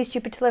she was a too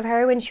stupid to live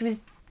heroine. She was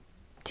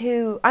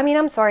too... I mean,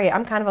 I'm sorry.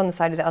 I'm kind of on the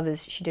side of the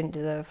others. She didn't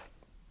deserve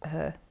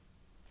her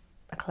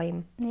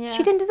acclaim. Yeah.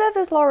 She didn't deserve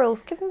those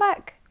laurels. Give them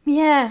back.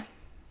 Yeah.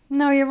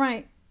 No, you're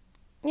right.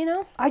 You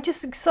know? I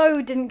just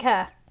so didn't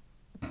care.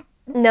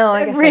 No,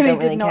 I I guess really I don't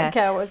did really not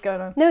care what was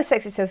going on. No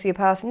sexy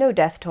sociopath, no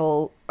death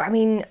toll. I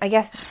mean, I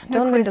guess No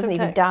Donovan queer doesn't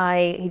even subtext.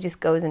 die. He just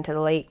goes into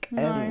the lake.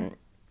 No.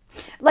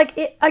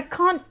 Like, I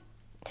can't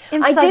I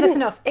emphasize didn't this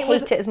enough. hate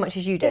was, it as much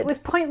as you did. It was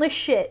pointless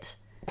shit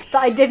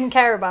that I didn't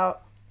care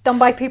about, done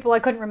by people I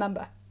couldn't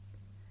remember.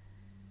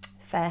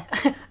 fair.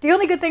 The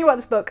only good thing about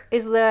this book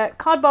is the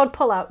cardboard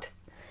pullout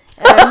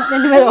in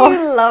the middle.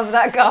 You love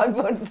that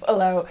cardboard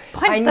pullout.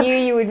 Point I the- knew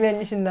you would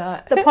mention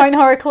that. The Point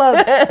Horror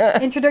Club.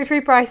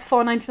 Introductory price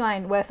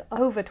 $4.99, worth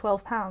over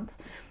 £12.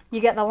 You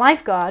get the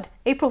Lifeguard,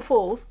 April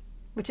Fools,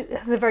 which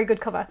has a very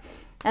good cover,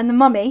 and the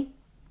Mummy.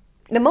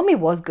 The Mummy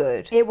was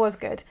good. It was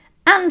good.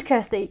 And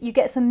Kirsty, you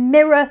get some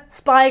mirror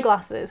spy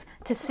glasses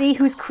to see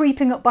who's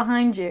creeping up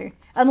behind you.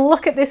 And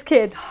look at this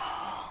kid.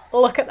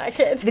 Look at that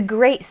kid. The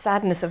great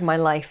sadness of my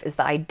life is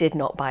that I did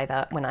not buy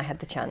that when I had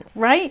the chance.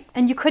 Right?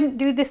 And you couldn't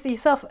do this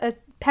yourself. A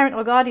parent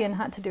or guardian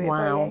had to do it for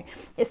Wow. you.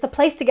 It's the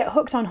place to get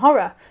hooked on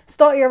horror.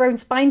 Start your own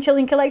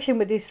spine-chilling collection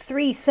with these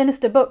 3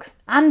 sinister books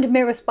and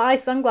mirror spy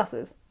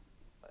sunglasses.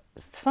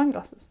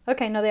 Sunglasses?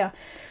 Okay, no, they are.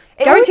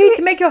 Guaranteed mostly-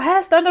 to make your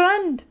hair stand on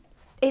end.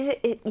 Is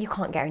it? You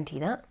can't guarantee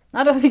that.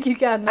 I don't think you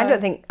can. No. I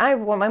don't think. I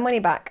want my money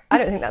back. I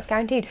don't think that's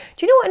guaranteed.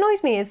 Do you know what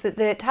annoys me is that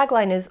the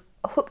tagline is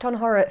hooked on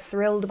horror,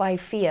 thrilled by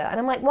fear. And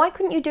I'm like, why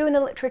couldn't you do an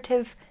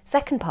alliterative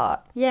second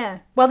part? Yeah.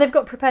 Well, they've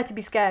got Prepare to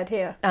be Scared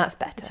here, That's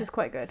better. which is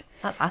quite good.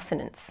 That's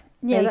assonance.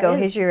 Yeah, There you that go. is.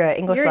 Here's your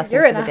English lesson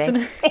You're for an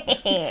the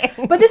day.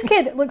 But this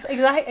kid looks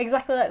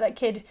exactly like that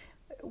kid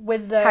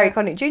with the... Harry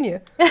Connick Jr.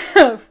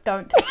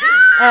 Don't.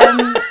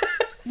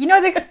 You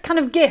know this kind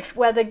of gif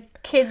where the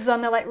kid's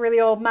on the like really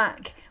old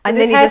Mac, And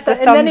with then his he does the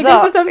hairstyle- and then he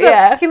does the thumbs thumbs up,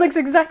 yeah. up. He looks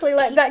exactly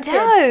like that kid,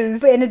 does.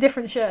 but in a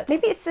different shirt.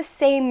 Maybe it's the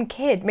same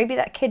kid. Maybe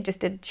that kid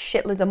just did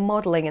shitloads of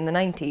modelling in the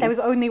 90s. There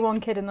was only one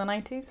kid in the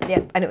 90s.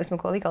 Yep, and it was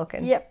Macaulay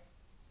Culkin. Yep.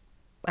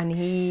 And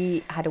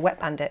he had a wet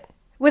bandit.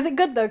 Was it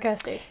good though,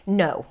 Kirsty?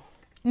 No.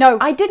 No.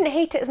 I didn't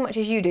hate it as much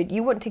as you did.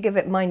 You want to give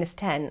it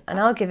 -10, and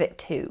I'll give it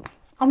 2.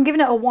 I'm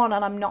giving it a 1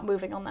 and I'm not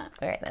moving on that.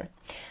 All right, then.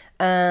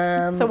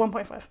 So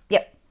 1.5.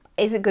 Yep.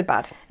 Is it good,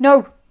 bad?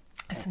 No,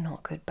 It's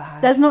not good,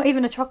 bad. there's not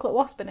even a chocolate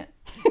wasp in it.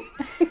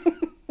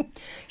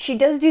 She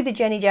does do the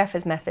Jenny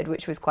Jeffers method,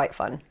 which was quite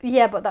fun.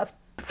 Yeah, but that's...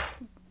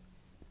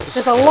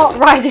 There's a lot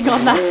riding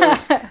on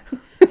that.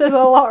 There's a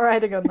lot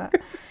riding on that.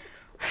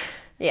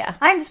 Yeah.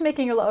 I'm just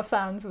making a lot of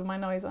sounds with my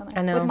noise on it.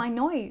 I know. With my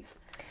noise.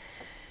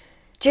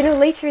 Do you know,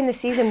 later in the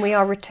season, we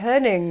are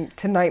returning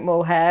to Night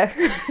Mole Hair.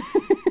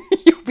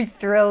 You'll be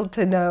thrilled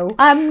to know.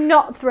 I'm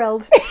not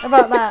thrilled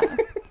about that.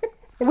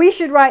 We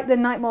should write the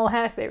Night Mole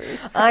Hair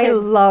series. For I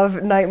kids.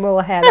 love Night Mole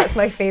Hair. That's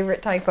my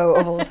favourite typo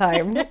of all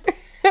time.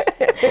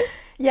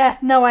 Yeah,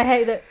 no, I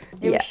hate it.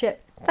 It Yeah. was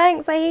shit.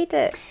 Thanks, I hate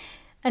it.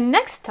 And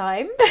next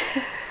time,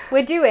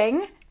 we're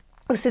doing...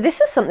 Oh, so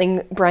this is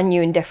something brand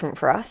new and different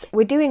for us.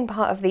 We're doing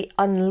part of the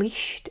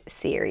Unleashed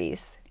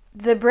series.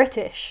 The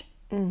British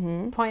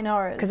Point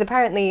Horrors. Because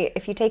apparently,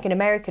 if you take an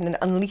American and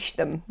unleash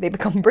them, they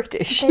become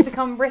British. They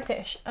become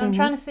British. I'm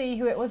trying to see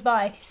who it was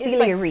by. It's by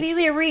Celia Rees.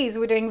 Celia Rees.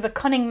 We're doing The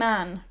Cunning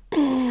Man.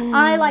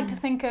 I like to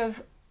think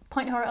of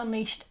Point Horror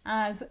Unleashed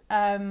as...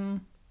 oh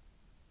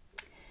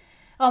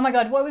my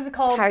god, what was it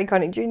called? Harry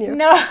Connick Jr.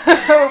 No,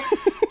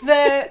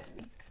 the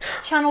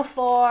Channel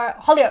 4,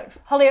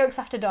 Hollyoaks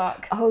After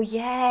Dark. Oh,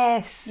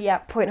 yes.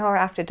 Yep. Point Horror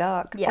After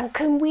Dark. Yes. Oh,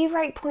 can we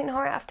write Point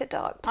Horror After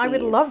Dark, please? I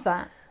would love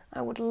that.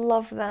 I would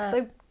love that.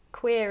 So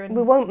queer and...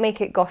 We won't make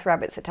it Goth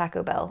Rabbits at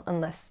Taco Bell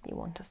unless you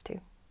want us to.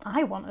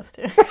 I want us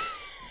to.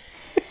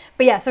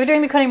 But yeah, so we're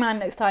doing The Cunning Man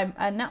next time,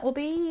 and that will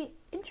be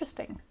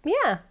interesting.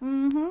 Yeah.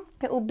 Mm-hmm.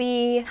 It will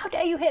be... How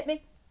dare you hit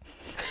me?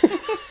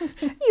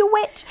 You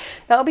witch.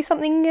 That'll be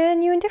something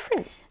new and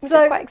different, which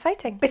is quite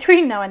exciting.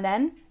 Between now and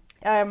then,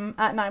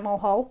 at Nightmare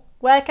Hall,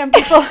 where can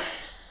people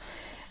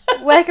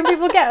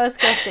get us,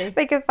 Kirsty?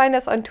 They can find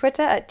us on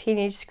Twitter at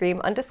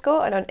 @TeenageScream_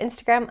 and on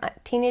Instagram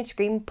at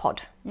TeenageScreamPod.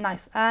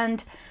 Nice.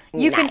 And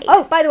you can... Nice.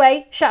 Oh, by the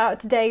way, shout out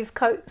to Dave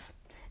Coates,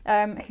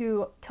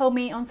 who told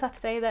me on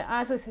Saturday that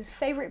ours is his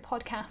favourite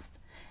podcast,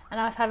 and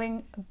I was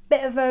having a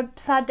bit of a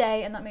sad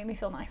day, and that made me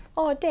feel nice.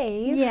 Oh,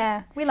 Dave.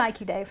 Yeah, we like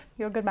you, Dave.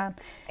 You're a good man.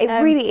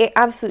 It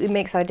absolutely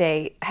makes our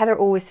day. Heather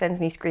always sends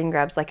me screen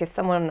grabs. Like if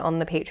someone on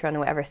the Patreon or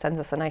whatever sends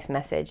us a nice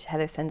message,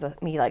 Heather sends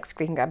me like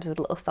screen grabs with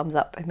little thumbs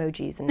up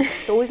emojis, and it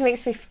just always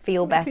makes me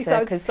feel better. Makes me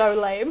sound so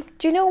lame.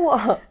 Do you know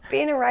what?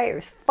 Being a writer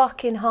is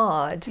fucking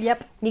hard.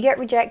 Yep. You get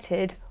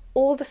rejected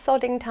all the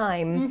sodding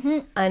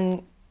time,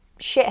 and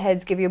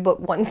shitheads give you a book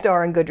 1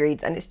 star on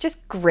Goodreads, and it's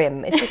just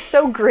grim. It's just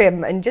so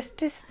grim, and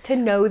just to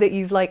know that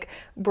you've like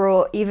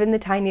brought even the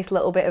tiniest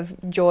little bit of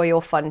joy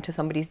or fun to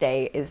somebody's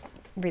day is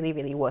really,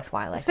 really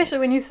worthwhile. Especially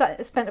when you've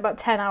spent about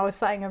 10 hours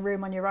sat in a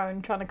room on your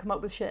own trying to come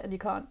up with shit and you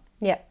can't.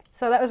 Yeah.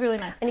 So that was really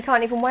nice. And you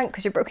can't even wank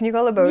because you've broken your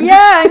collarbone.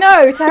 Yeah, I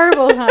know.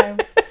 Terrible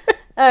times.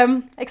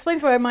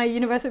 Explains why my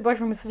university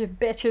boyfriend was such a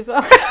bitch as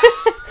well.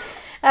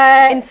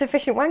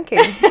 Insufficient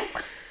wanking.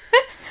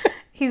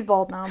 He's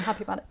bald now. I'm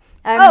happy about it.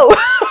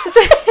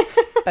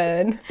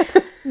 Burn.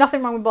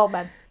 Nothing wrong with bald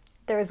men.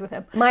 There is with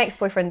him. My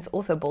ex-boyfriend's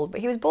also bald, but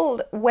he was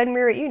bald when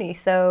we were at uni,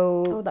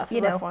 so... Oh, that's a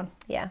rough one.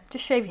 Yeah.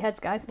 Just shave your heads,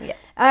 guys. Yeah.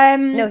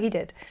 No, he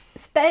did.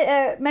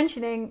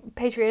 Mentioning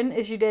Patreon,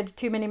 as you did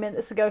too many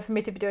minutes ago for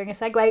me to be doing a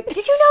segue.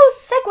 Did you know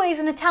segue is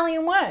an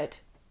Italian word?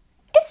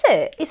 Is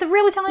it? It's a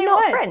real Italian word.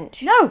 Not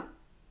French? No.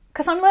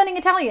 Because I'm learning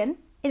Italian,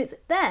 and it's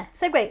there.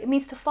 Segue, it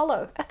means to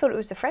follow. I thought it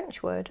was a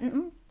French word.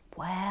 Mm-mm.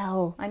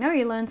 Well, I know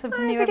you learn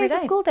something new every day's day. a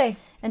school day.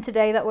 And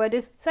today that word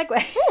is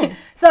segue.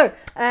 So,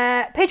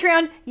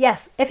 Patreon,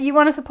 yes. If you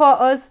want to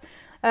support us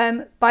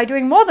by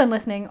doing more than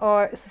listening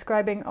or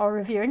subscribing or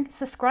reviewing,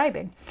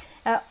 subscribing.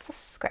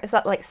 Is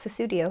that like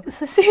Susudio?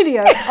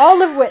 Susudio,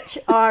 all of which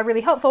are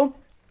really helpful.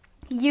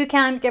 You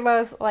can give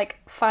us like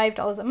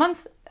 $5 a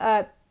month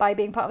by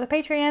being part of the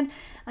Patreon,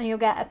 and you'll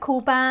get a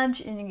cool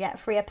badge, and you get a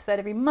free episode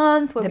every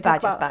month. The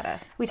badge is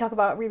badass. We talk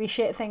about really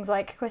shit things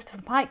like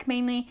Christopher Pike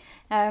mainly,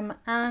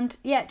 and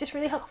yeah, it just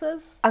really helps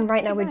us. And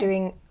right now we're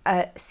doing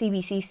a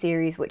CBC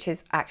series, which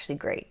is actually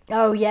great.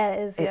 Oh yeah,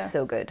 it is. It's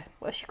so good.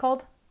 What's she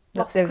called?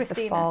 Lost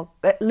Christina.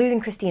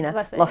 Losing Christina.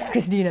 Lost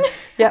Christina.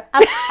 Yeah.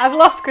 I've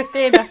lost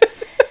Christina.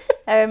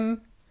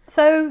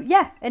 So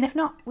yeah, and if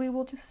not, we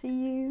will just see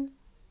you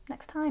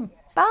next time.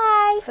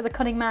 Bye. For The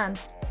Cunning Man.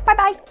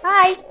 Bye-bye.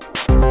 Bye.